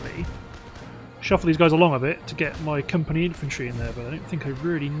probably shuffle these guys along a bit to get my company infantry in there, but I don't think I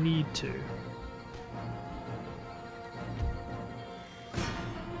really need to.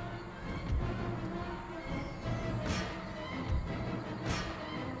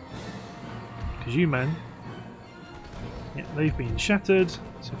 Because you men, yeah, they've been shattered,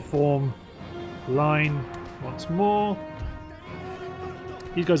 so form line once more.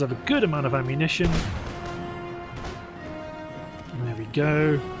 These guys have a good amount of ammunition. And there we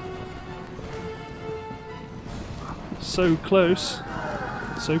go. So close.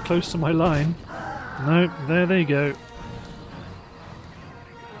 So close to my line. No, there they go.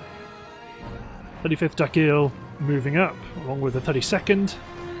 35th Dakil moving up, along with the 32nd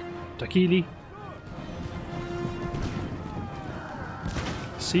Dakili.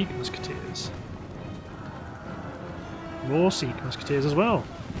 Sikh Musketeers. More Sikh Musketeers as well.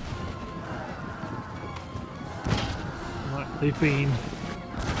 Right, they've been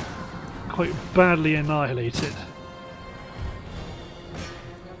quite badly annihilated.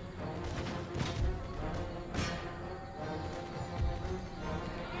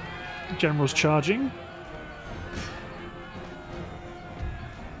 The general's charging.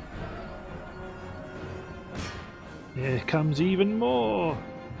 Here comes even more.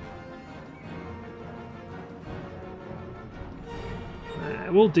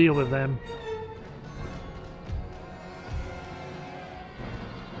 We'll deal with them.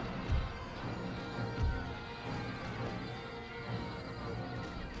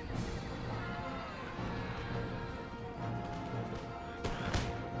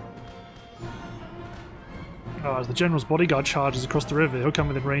 Oh, as the general's bodyguard charges across the river, he'll come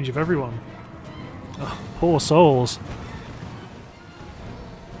within range of everyone. Oh, poor souls.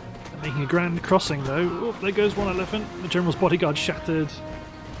 They're making a grand crossing though. Oh, there goes one elephant. The general's bodyguard shattered.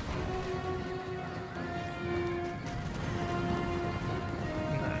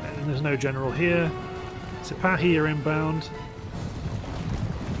 There's no general here. Sipahi are inbound.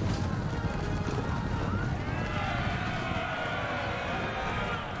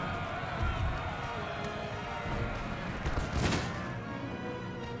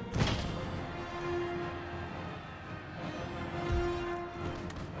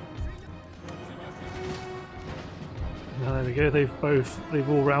 Now there we go, they've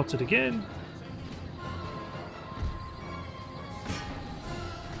all routed again.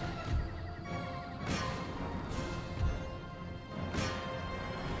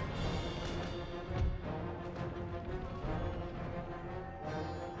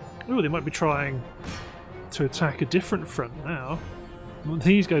 Ooh, they might be trying to attack a different front now.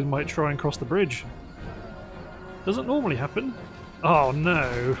 These guys might try and cross the bridge. Doesn't normally happen. Oh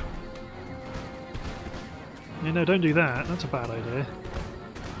no. Yeah, no, don't do that. That's a bad idea.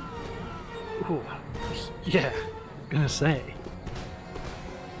 Ooh. Yeah, I'm gonna say.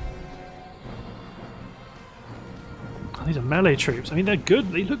 these are melee troops. I mean, they're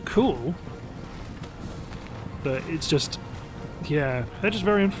good. They look cool. But it's just... yeah, they're just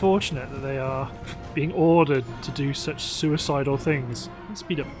very unfortunate that they are being ordered to do such suicidal things. Let's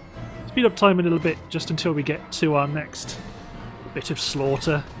speed up time a little bit just until we get to our next bit of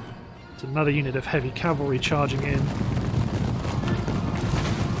slaughter. It's another unit of heavy cavalry charging in.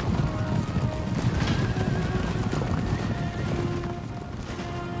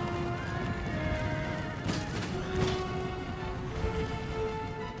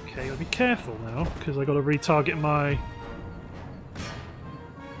 Okay, gotta be careful now because I gotta retarget my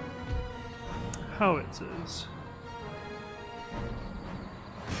howitzers.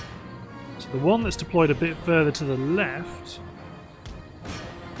 So the one that's deployed a bit further to the left.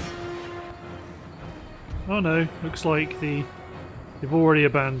 Oh no, looks like they've already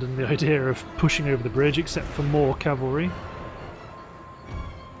abandoned the idea of pushing over the bridge, except for more cavalry.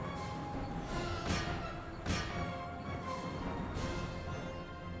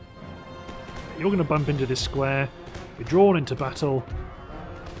 You're going to bump into this square, be drawn into battle,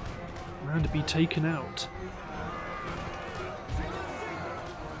 and be taken out.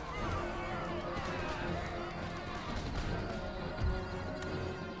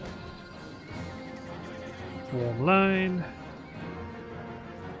 Warm line.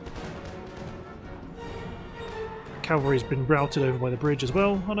 Cavalry's been routed over by the bridge as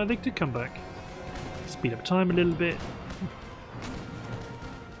well. Oh no, they did come back. Speed up time a little bit.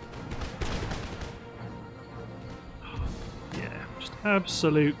 Yeah, just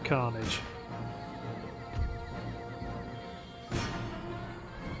absolute carnage.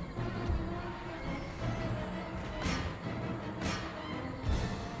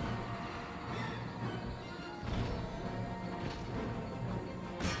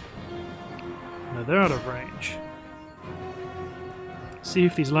 They're out of range. See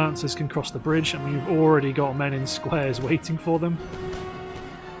if these lancers can cross the bridge, and we've already got men in squares waiting for them.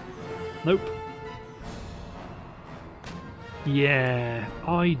 Nope. Yeah,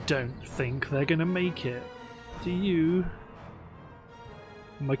 I don't think they're going to make it. Do you?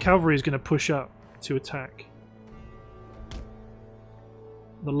 My cavalry is going to push up to attack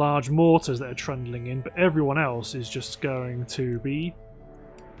the large mortars that are trundling in, but everyone else is just going to be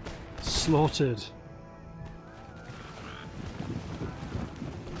slaughtered.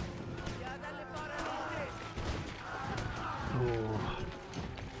 Oh.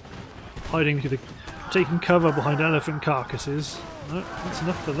 Hiding through taking cover behind elephant carcasses. No, that's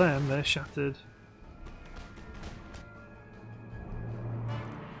enough for them. They're shattered.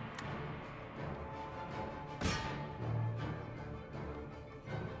 I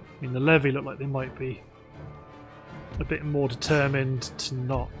mean, the levy look like they might be a bit more determined to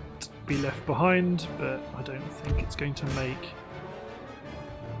not be left behind, but I don't think it's going to make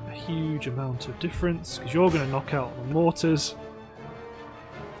a huge amount of difference because you're going to knock out the mortars.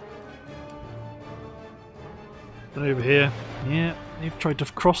 And over here, yeah, they've tried to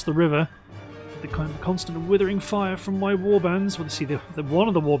cross the river. The kind of constant withering fire from my warbands. Well, see, the one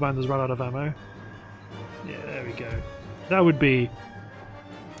of the warbands has run out of ammo. Yeah, there we go. That would be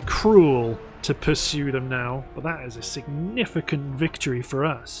cruel to pursue them now, but that is a significant victory for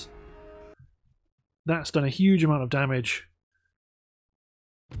us. That's done a huge amount of damage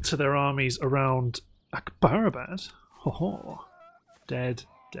to their armies around Akbarabad. Ho ho. Dead,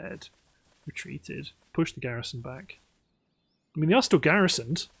 dead. Retreated. Push the garrison back. I mean, they are still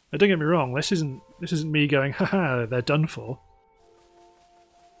garrisoned. Don't get me wrong. This isn't me going, haha, they're done for.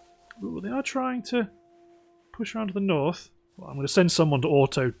 Ooh, they are trying to push around to the north. Well, I'm going to send someone to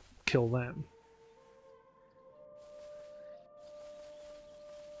auto kill them.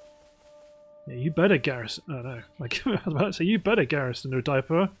 Yeah, you better garrison. Oh no, like I was about to say, you better garrison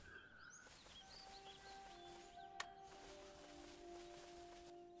Udaipur.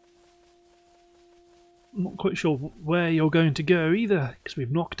 I'm not quite sure where you're going to go either, because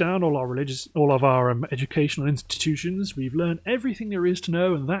we've knocked down all of our educational institutions. We've learned everything there is to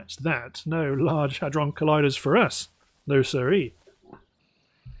know, and that's that. No large hadron colliders for us. No siree.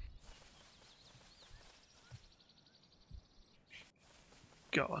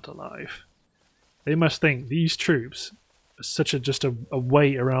 God alive. They must think these troops are such just a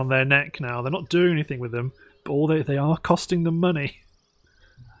weight around their neck now. They're not doing anything with them, but they are costing them money.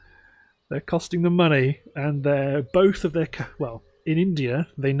 They're costing them money, and they're both of their... Well, in India,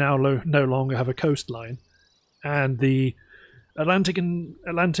 they now no longer have a coastline, and the Atlantic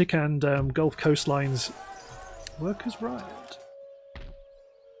and Gulf coastlines work as riot.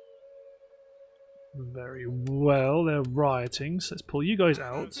 Very well, they're rioting, so let's pull you guys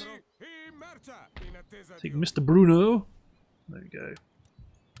out. Take Mr. Bruno. There we go.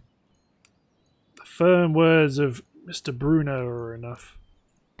 Firm words of Mr. Bruno are enough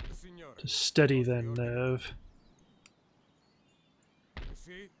to steady their nerve.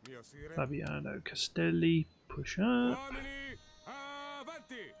 Fabiano Castelli, push up.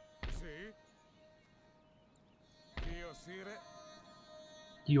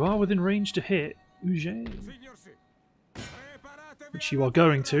 You are within range to hit Eugene, which you are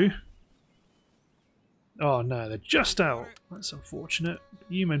going to. Oh no, they're just out. That's unfortunate.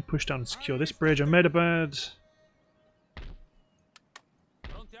 You men push down and secure this bridge. Ahmedabad.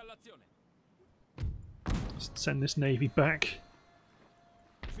 Let's send this navy back.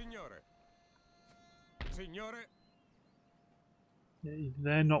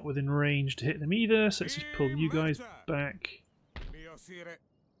 They're not within range to hit them either, so let's just pull you guys back.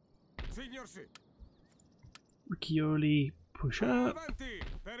 Riccioli, push up.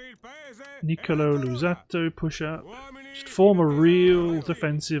 Niccolo Lusato, push up. Just form a real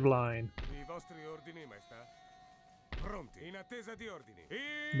defensive line.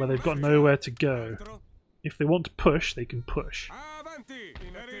 Where they've got nowhere to go. If they want to push, they can push.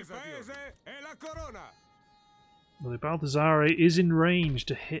 Well, the Baldassare is in range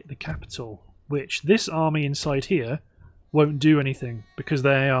to hit the capital, which this army inside here won't do anything because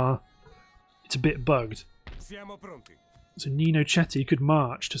they are... it's a bit bugged. So Nino Chetti could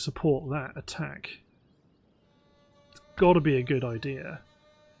march to support that attack. It's got to be a good idea.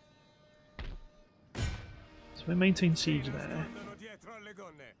 So we maintain siege there.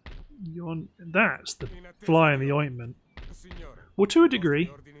 That's the fly in the ointment. Well, to a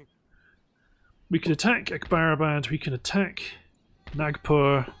degree. We can attack Akbarabad, we can attack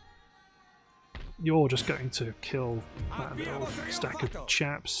Nagpur. You're just going to kill that little stack of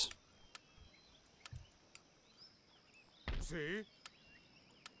chaps.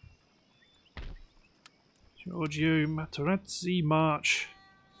 Giorgio Materazzi, march.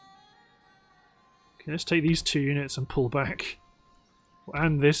 Okay, let's take these 2 units and pull back.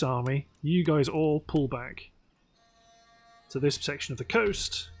 And this army. You guys all pull back to this section of the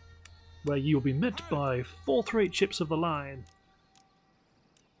coast, where you will be met by 4-8 ships of the line.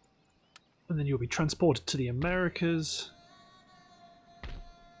 And then you'll be transported to the Americas.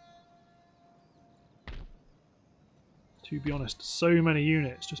 To be honest, so many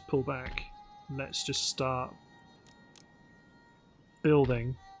units, just pull back. Let's just start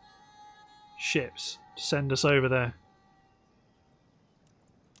building ships to send us over there.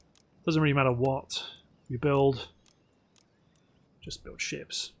 Doesn't really matter what you build, just build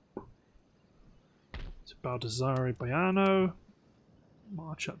ships. So Baldassare Baiano,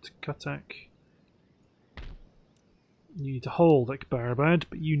 march up to Cuttack. You need to hold Akbarabad,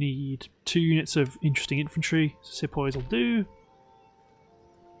 but you need 2 units of interesting infantry. Sepoys will do.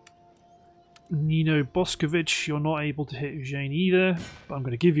 Nino Boscovich, you're not able to hit Eugene either, but I'm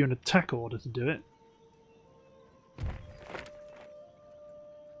going to give you an attack order to do it.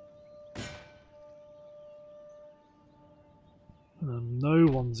 No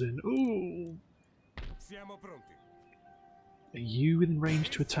one's in. Ooh! Are you within range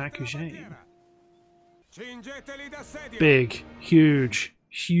to attack Eugene? Big, huge,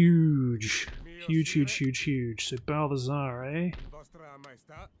 huge, huge, huge, huge, huge. So Baldassare,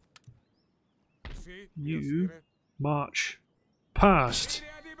 you march past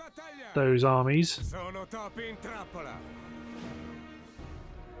those armies.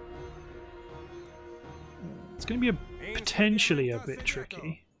 It's going to be potentially a bit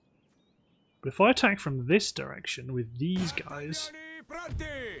tricky. But if I attack from this direction with these guys...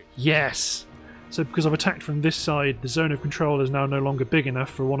 Yes! So because I've attacked from this side, the zone of control is now no longer big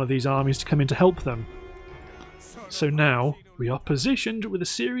enough for one of these armies to come in to help them. So now we are positioned with a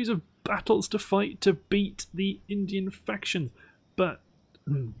series of battles to fight to beat the Indian faction. But...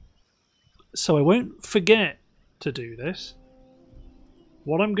 so I won't forget to do this.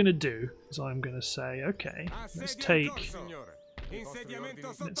 What I'm going to do is I'm going to say, okay, let's take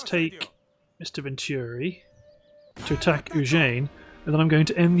Mr. Venturi to attack Eugene, and then I'm going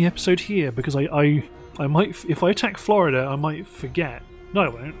to end the episode here because I might, if I attack Florida, I might forget. No, I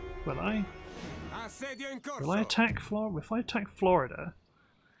won't. Will I? Will I attack Florida? If I attack Florida,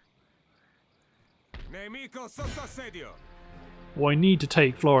 well, I need to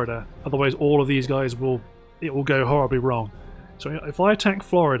take Florida. Otherwise, all of these guys will go horribly wrong. So if I attack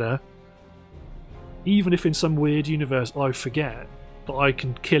Florida, even if in some weird universe I forget that I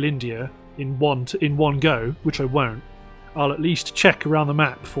can kill India in one go, which I won't, I'll at least check around the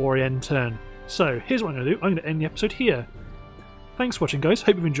map before I end turn. So here's what I'm going to do. I'm going to end the episode here. Thanks for watching, guys.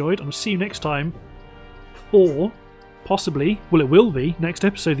 Hope you've enjoyed, and I'll see you next time for possibly, well, it will be next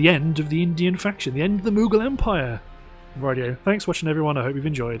episode, the end of the Indian faction, the end of the Mughal Empire. Radio. Thanks for watching, everyone. I hope you've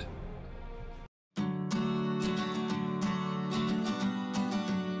enjoyed.